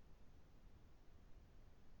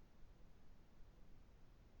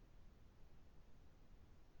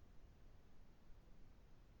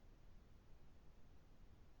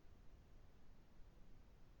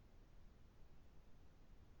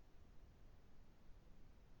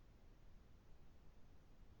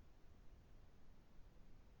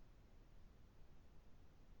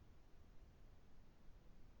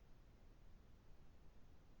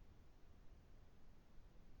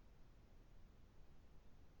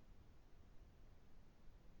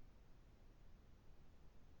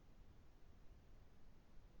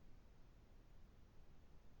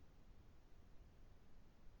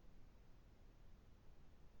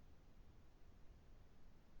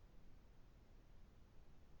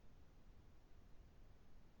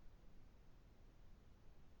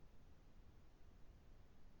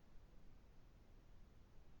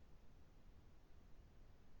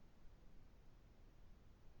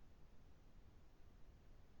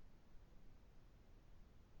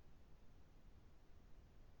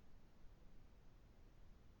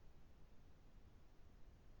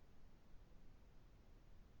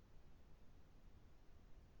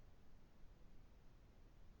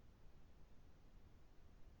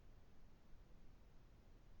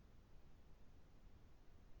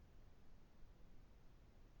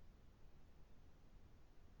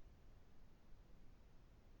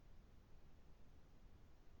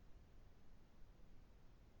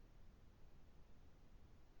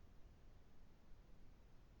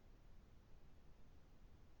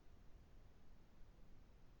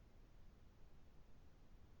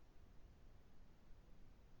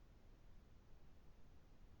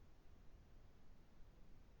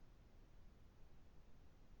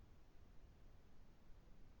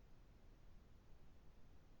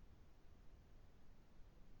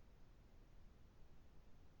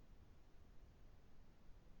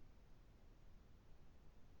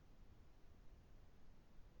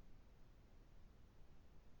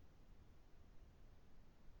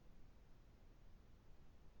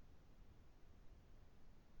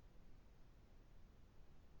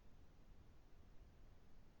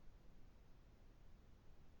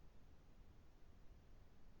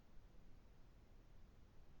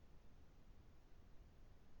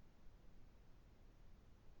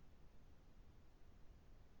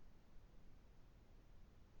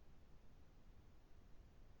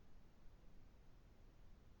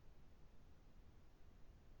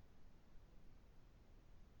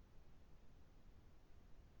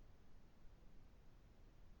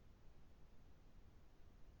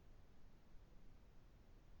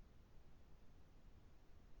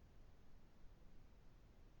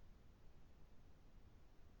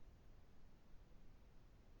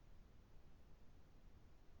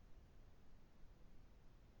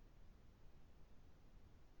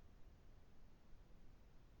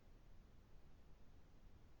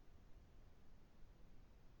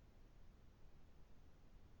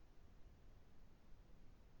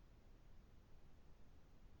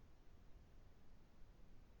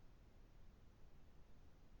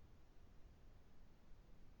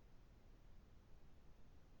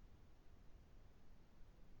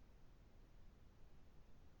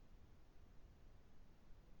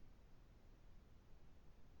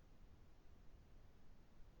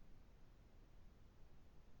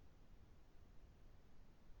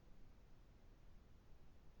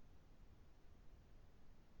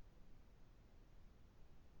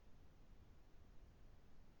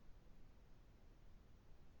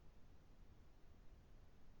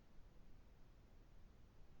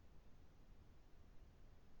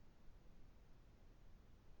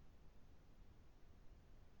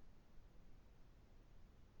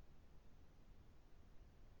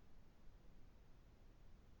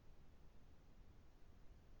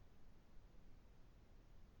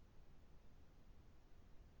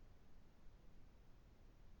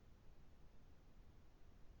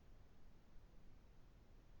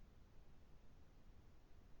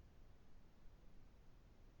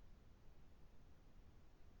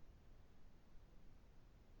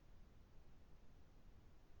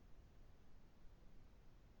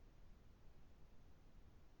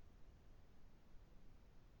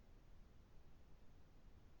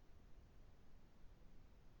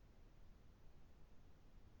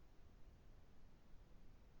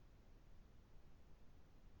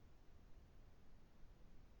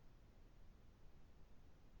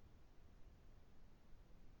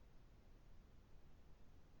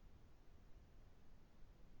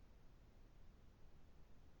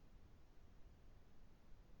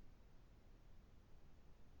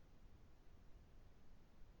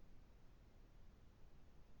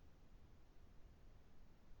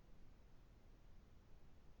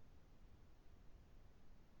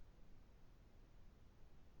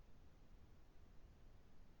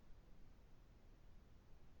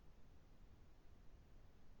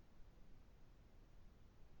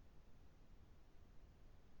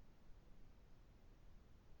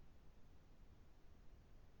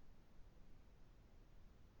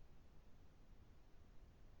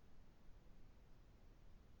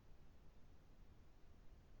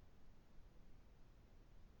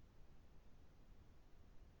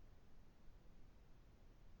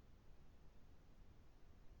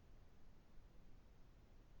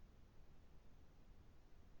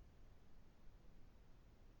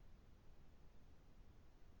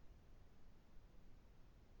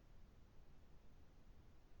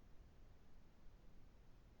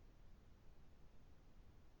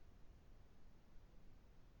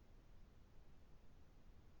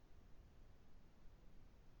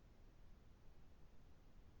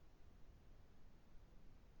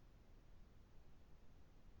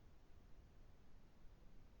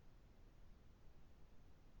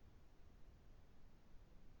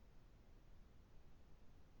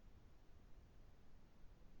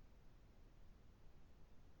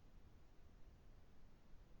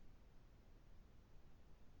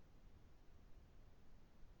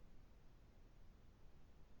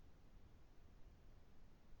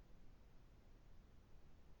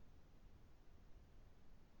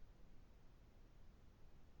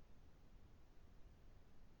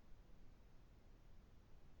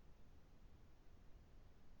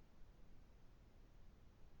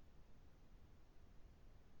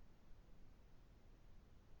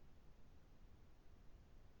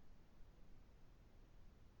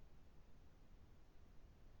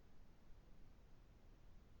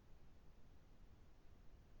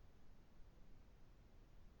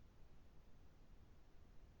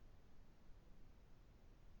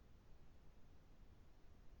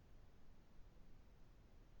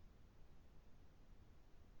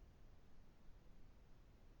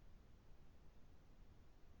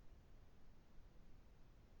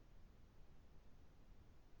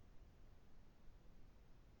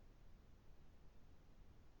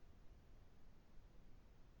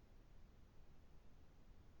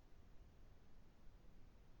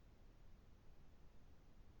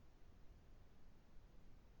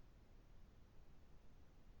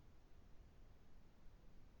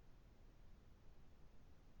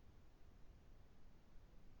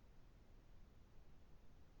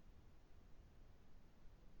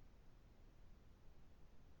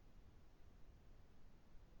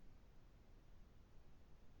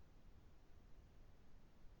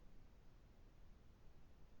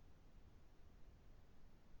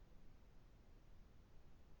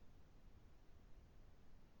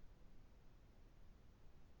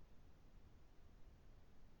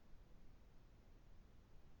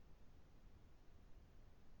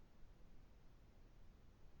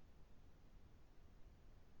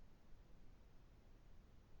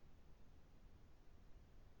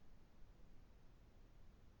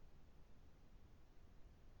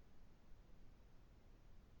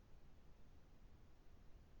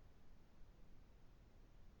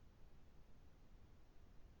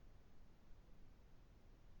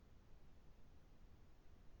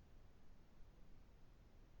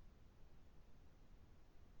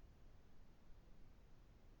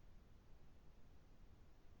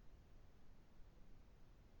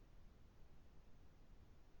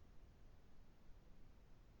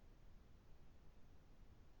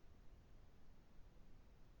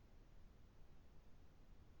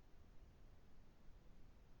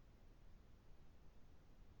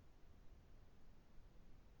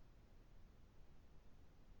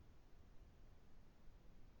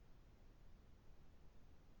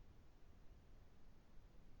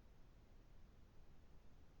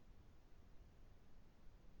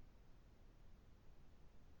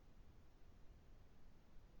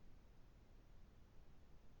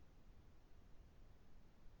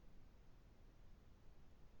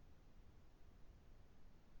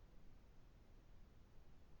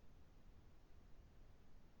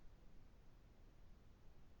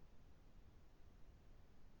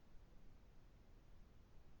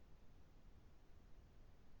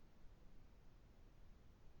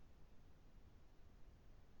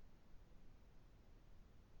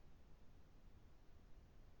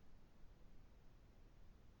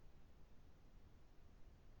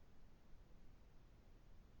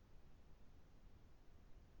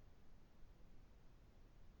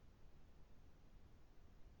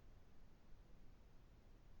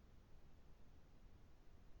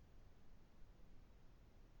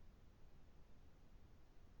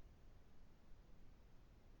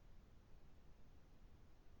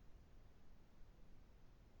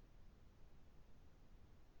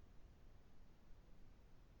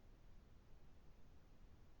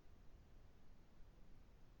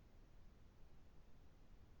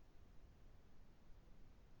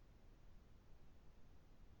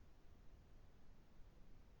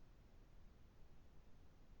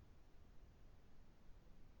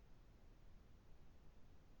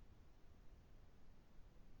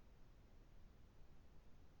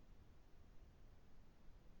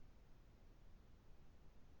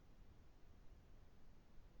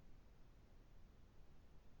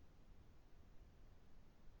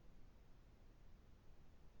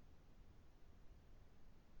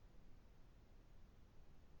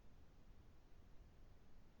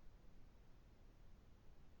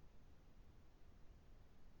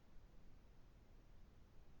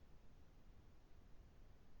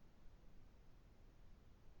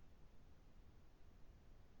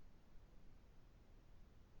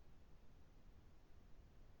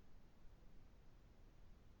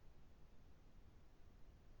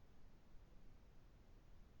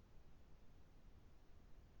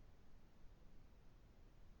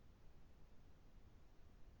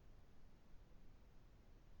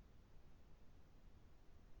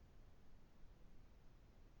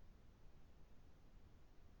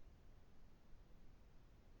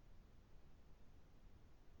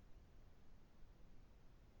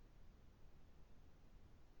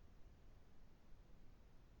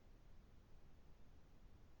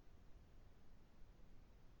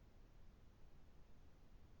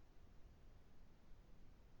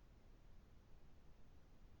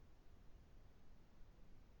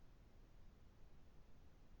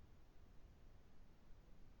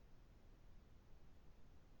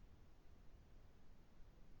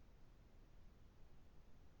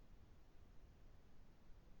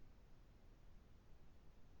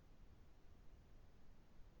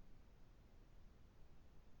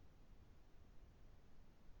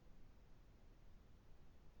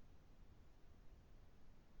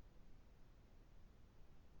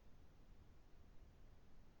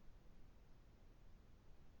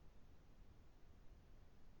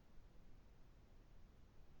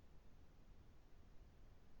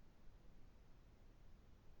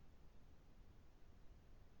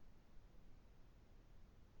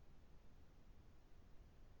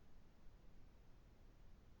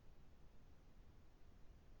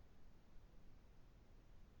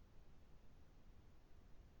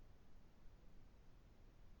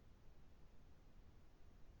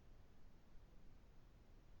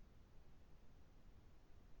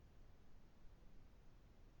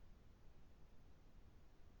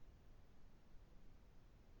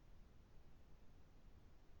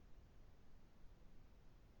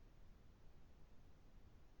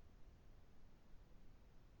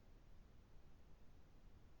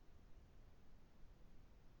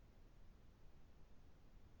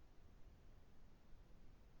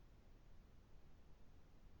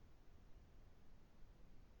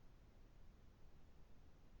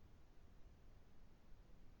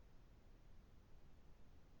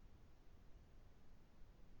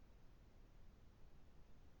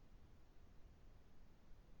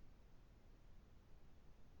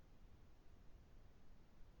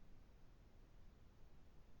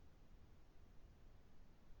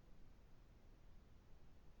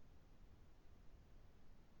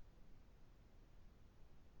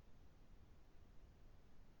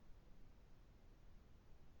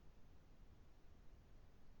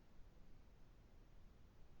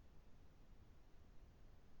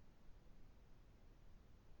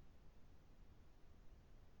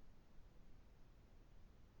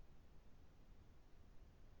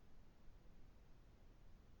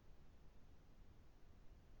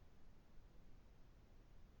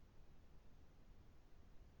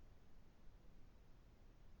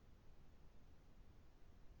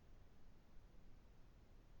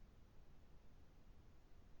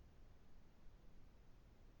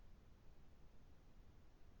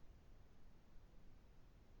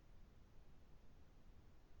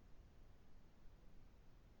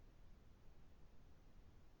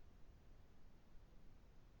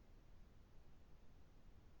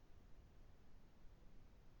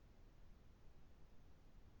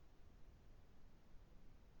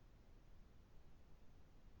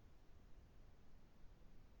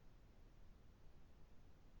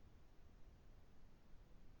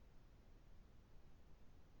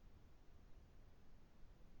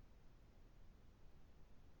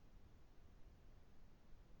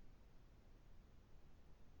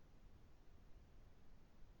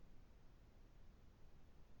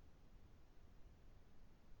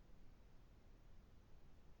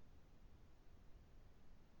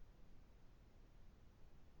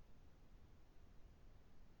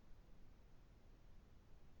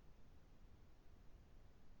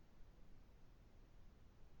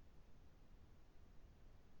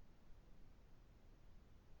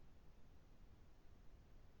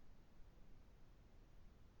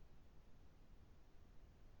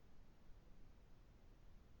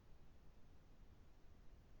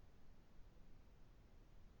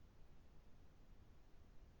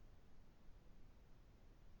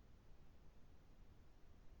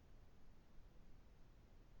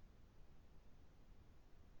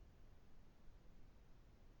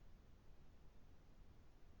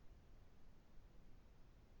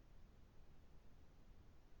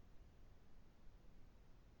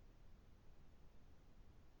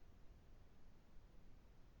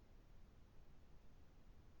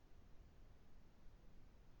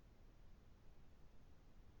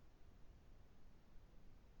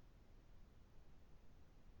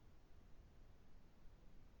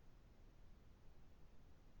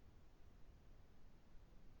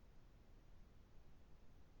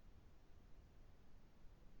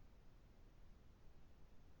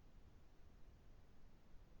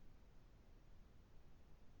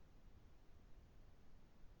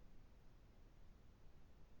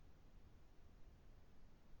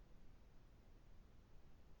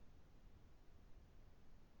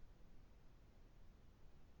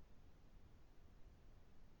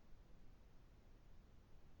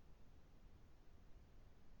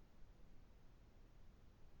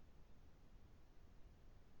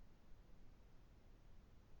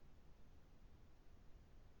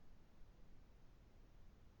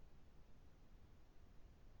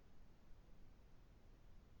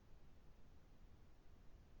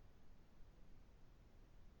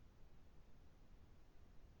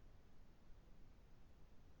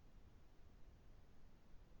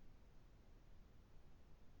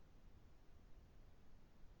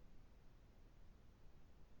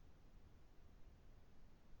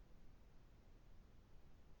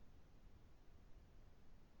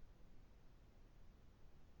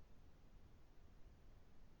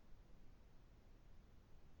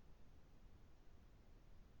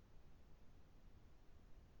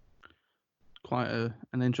 quite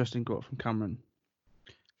an interesting quote from Cameron,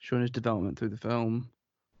 showing his development through the film.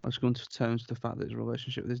 I was going to terms with the fact that his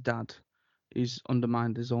relationship with his dad, he's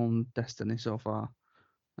undermined his own destiny so far,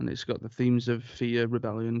 and it's got the themes of fear,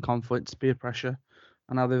 rebellion, conflict, peer pressure,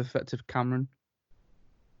 and how they've affected Cameron.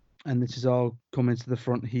 And this is all coming to the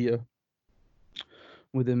front here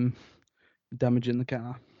with him damaging the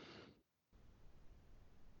car.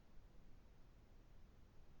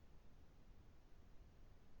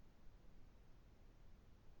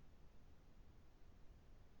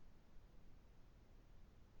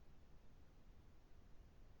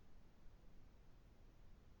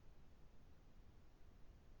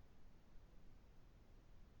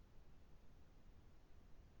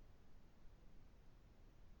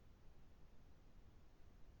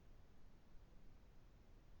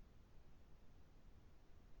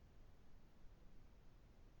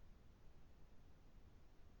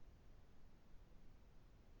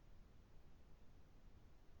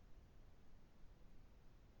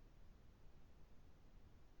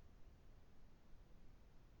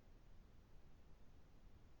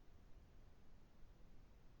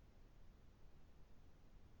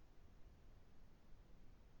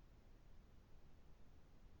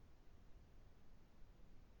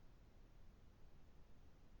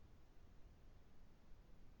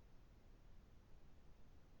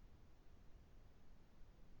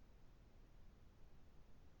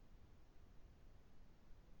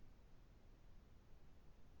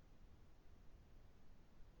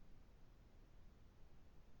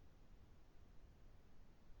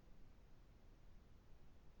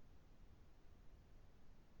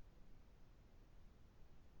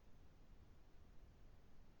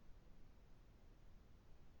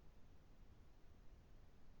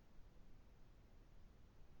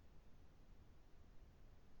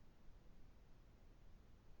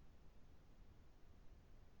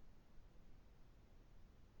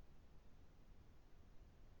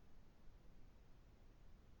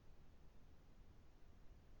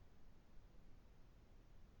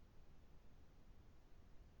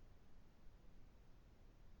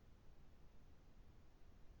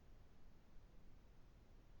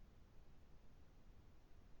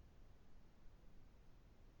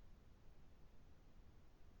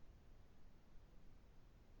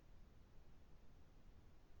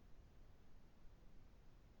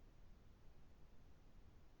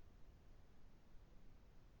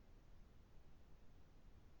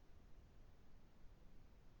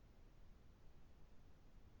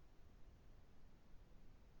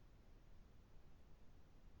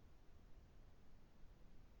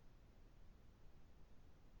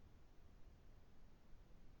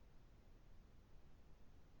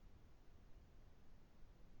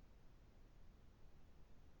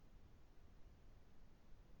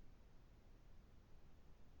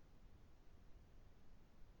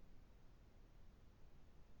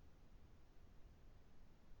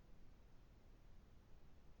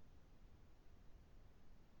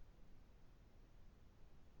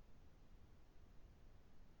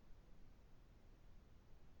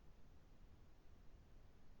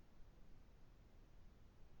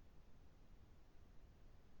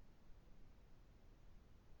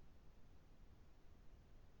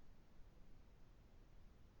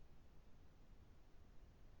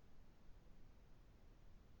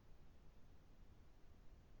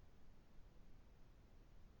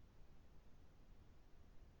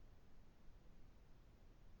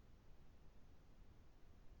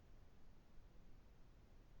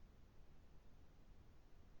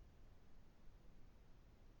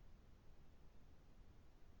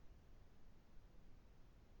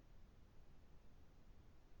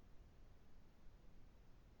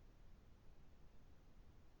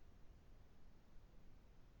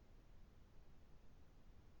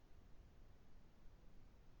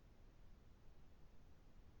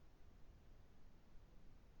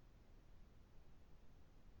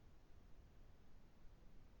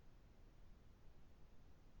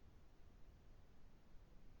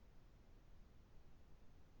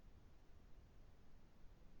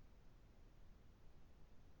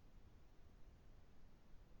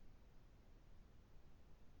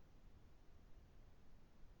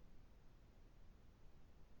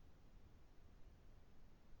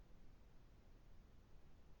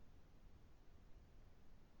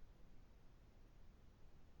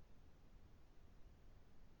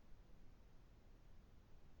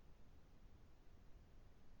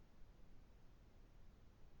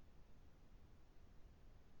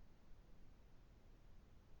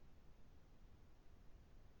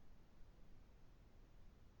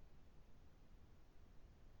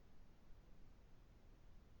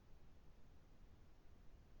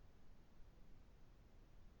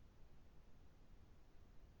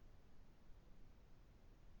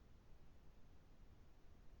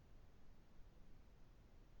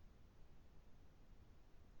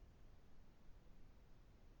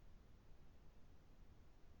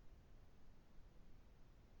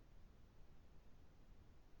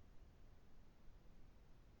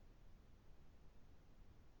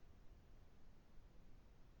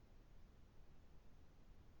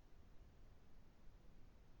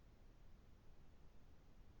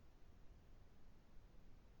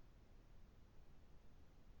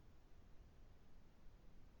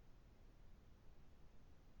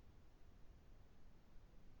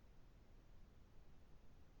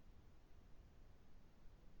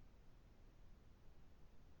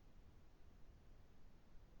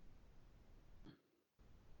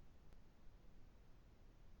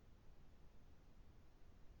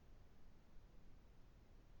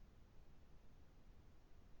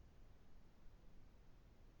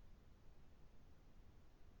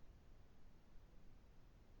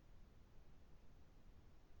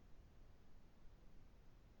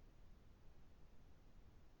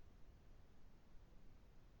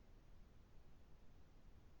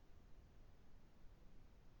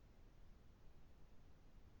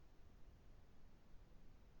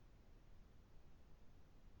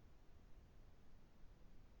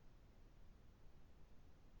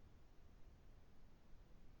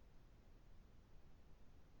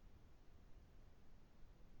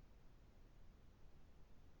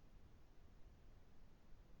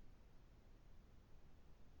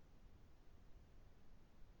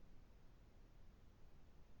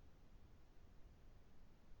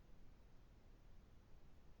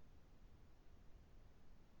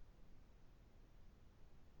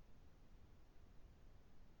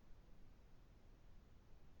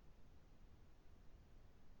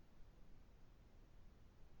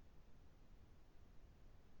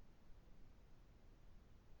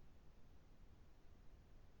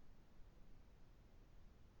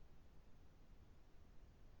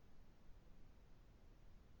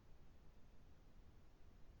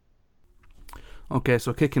 Okay,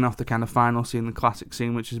 so kicking off the kind of final scene, the classic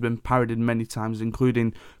scene, which has been parodied many times,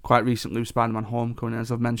 including quite recently with Spider-Man Homecoming,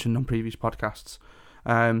 as I've mentioned on previous podcasts.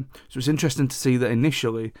 So it's interesting to see that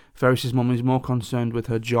initially, Ferris's mum is more concerned with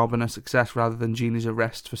her job and her success rather than Jeanie's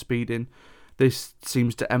arrest for speeding. This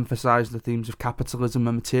seems to emphasise the themes of capitalism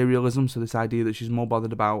and materialism, so this idea that she's more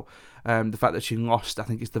bothered about the fact that she lost, I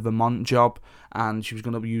think it's the Vermont job, and she was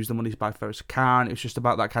going to use the money to buy Ferris a car, and it was just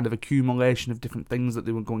about that kind of accumulation of different things that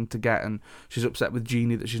they were going to get, and she's upset with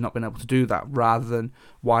Jeanie that she's not been able to do that, rather than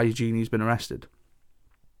why Jeanie's been arrested.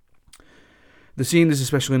 The scene is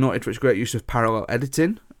especially noted for its great use of parallel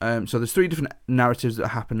editing. So there's 3 different narratives that are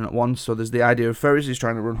happening at once. So there's the idea of Ferris is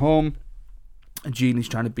trying to run home, and Jeanie's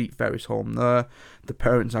trying to beat Ferris home there. The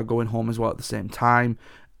parents are going home as well at the same time.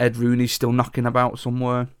 Ed Rooney's still knocking about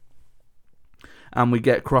somewhere. And we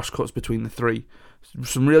get cross-cuts between the 3.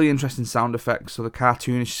 Some really interesting sound effects. So the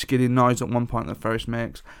cartoonish skidding noise at one point that Ferris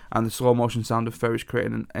makes, and the slow motion sound of Ferris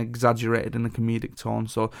creating an exaggerated and a comedic tone.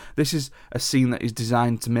 So this is a scene that is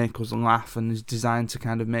designed to make us laugh and is designed to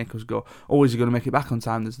kind of make us go, oh, is he going to make it back on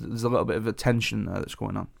time? There's a little bit of a tension there that's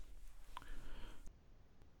going on.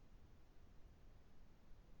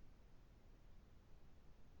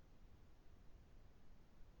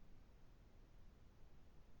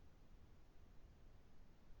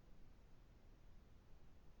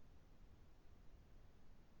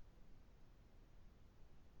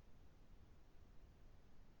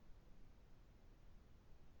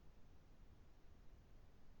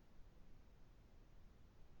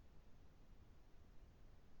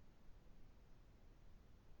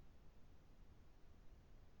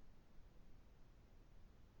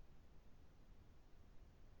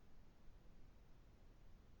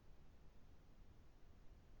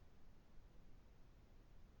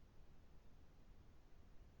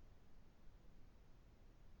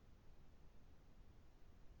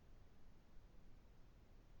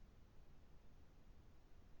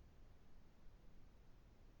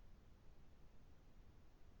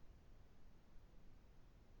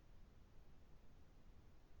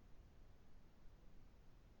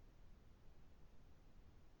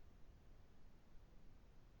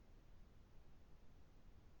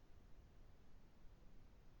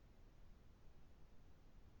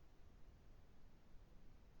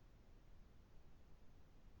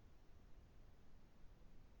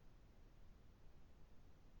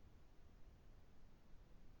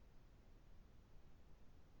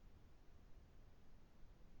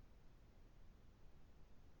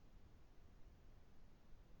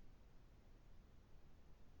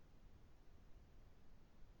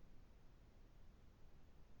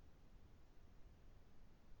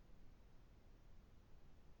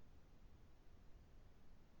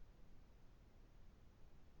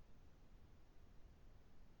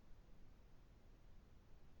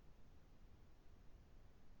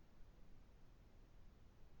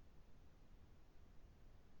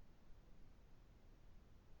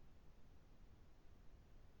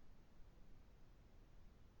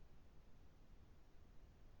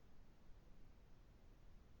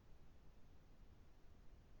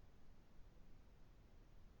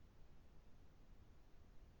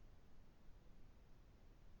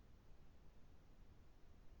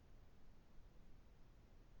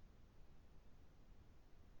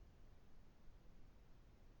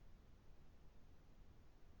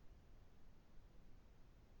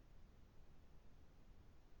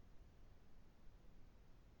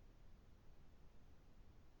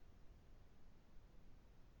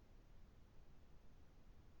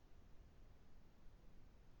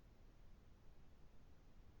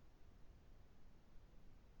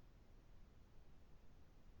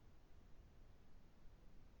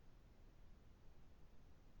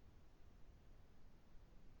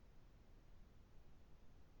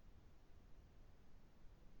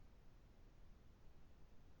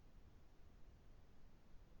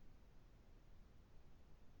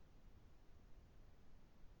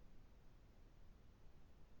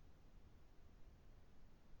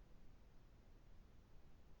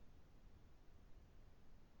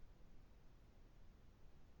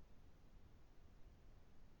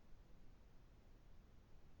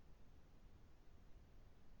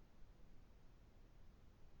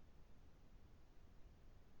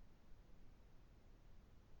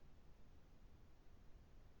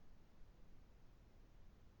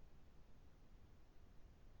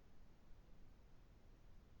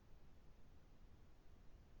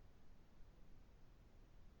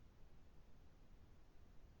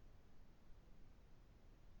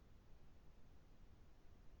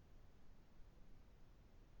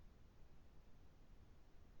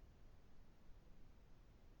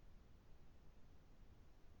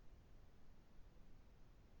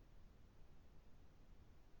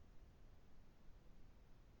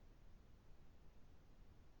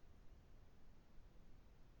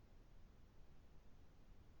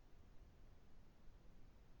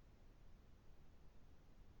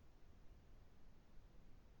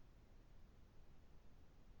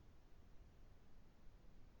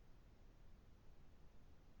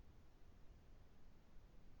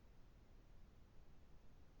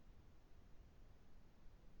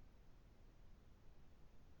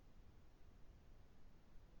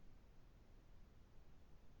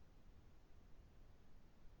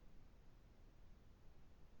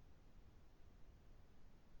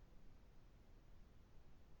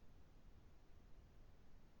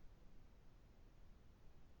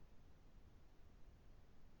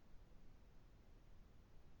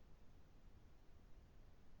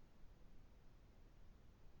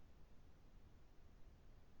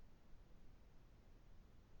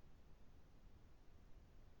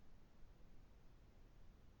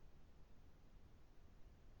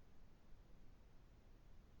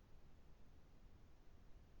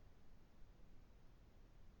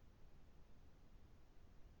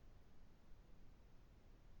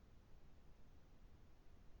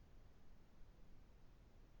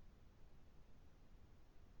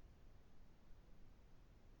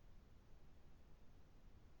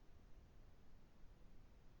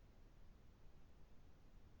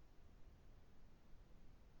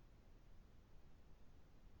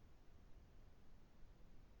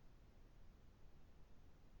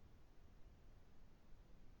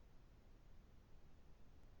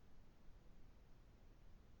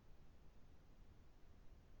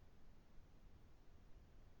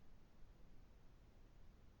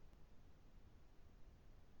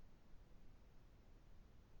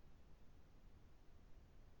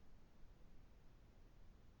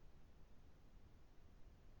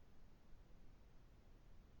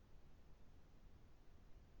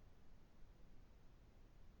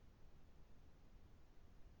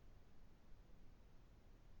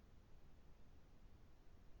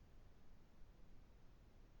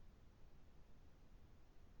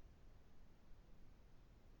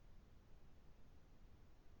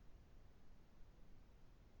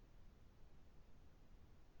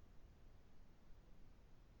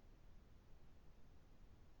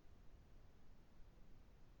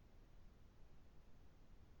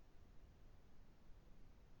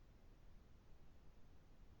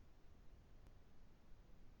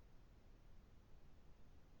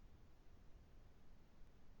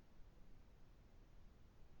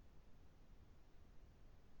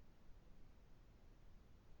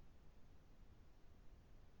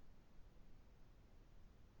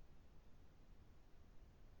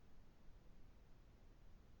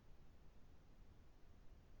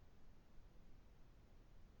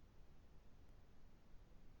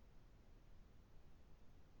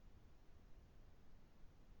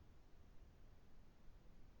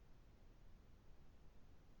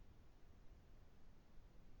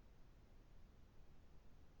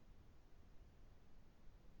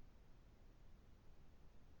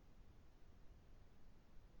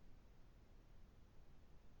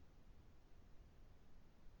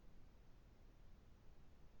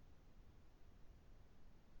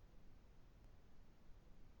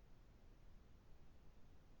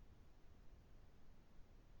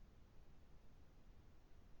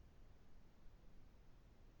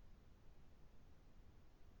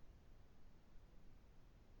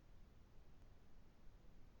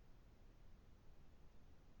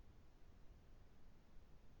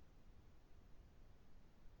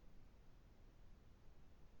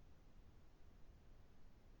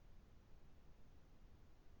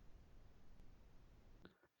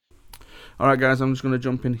 Alright guys, I'm just going to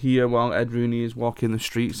jump in here while Ed Rooney is walking the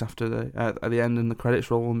streets after at the end and the credits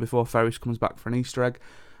roll and before Ferris comes back for an Easter egg.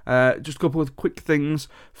 Just a couple of quick things.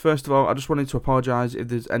 First of all, I just wanted to apologise if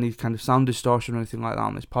there's any kind of sound distortion or anything like that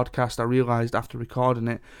on this podcast. I realised after recording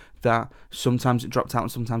it that sometimes it dropped out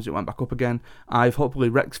and sometimes it went back up again. I've hopefully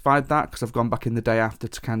rectified that because I've gone back in the day after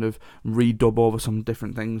to kind of redub over some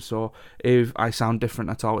different things. So if I sound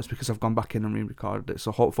different at all, it's because I've gone back in and re-recorded it.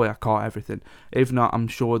 So hopefully I caught everything. If not, I'm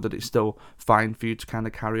sure that it's still fine for you to kind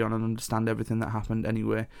of carry on and understand everything that happened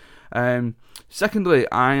anyway. Secondly,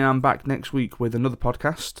 I am back next week with another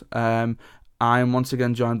podcast. I am once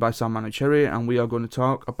again joined by Sam Manicherry, and we are going to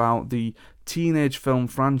talk about the teenage film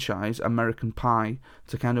franchise American Pie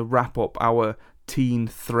to kind of wrap up our teen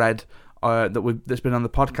thread that's been on the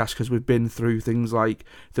podcast, because we've been through things like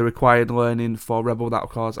the required learning for Rebel Without a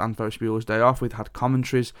Cause and Ferris Bueller's Day Off. We've had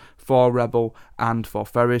commentaries for Rebel and for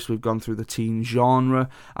Ferris. We've gone through the teen genre.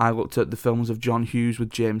 I looked at the films of John Hughes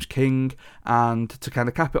with James King, and to kind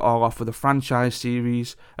of cap it all off with a franchise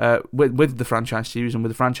series, with the franchise series and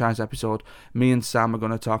with the franchise episode, me and Sam are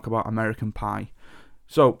going to talk about American Pie.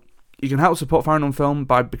 So you can help support Fire and Film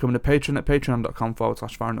by becoming a patron at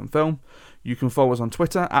patreon.com/FireandFilm. You can follow us on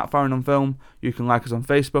Twitter at FireandFilm. You can like us on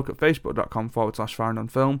Facebook at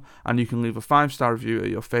facebook.com/FireandFilm. And you can leave a 5-star review at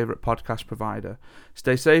your favourite podcast provider.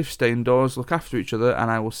 Stay safe, stay indoors, look after each other, and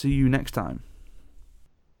I will see you next time.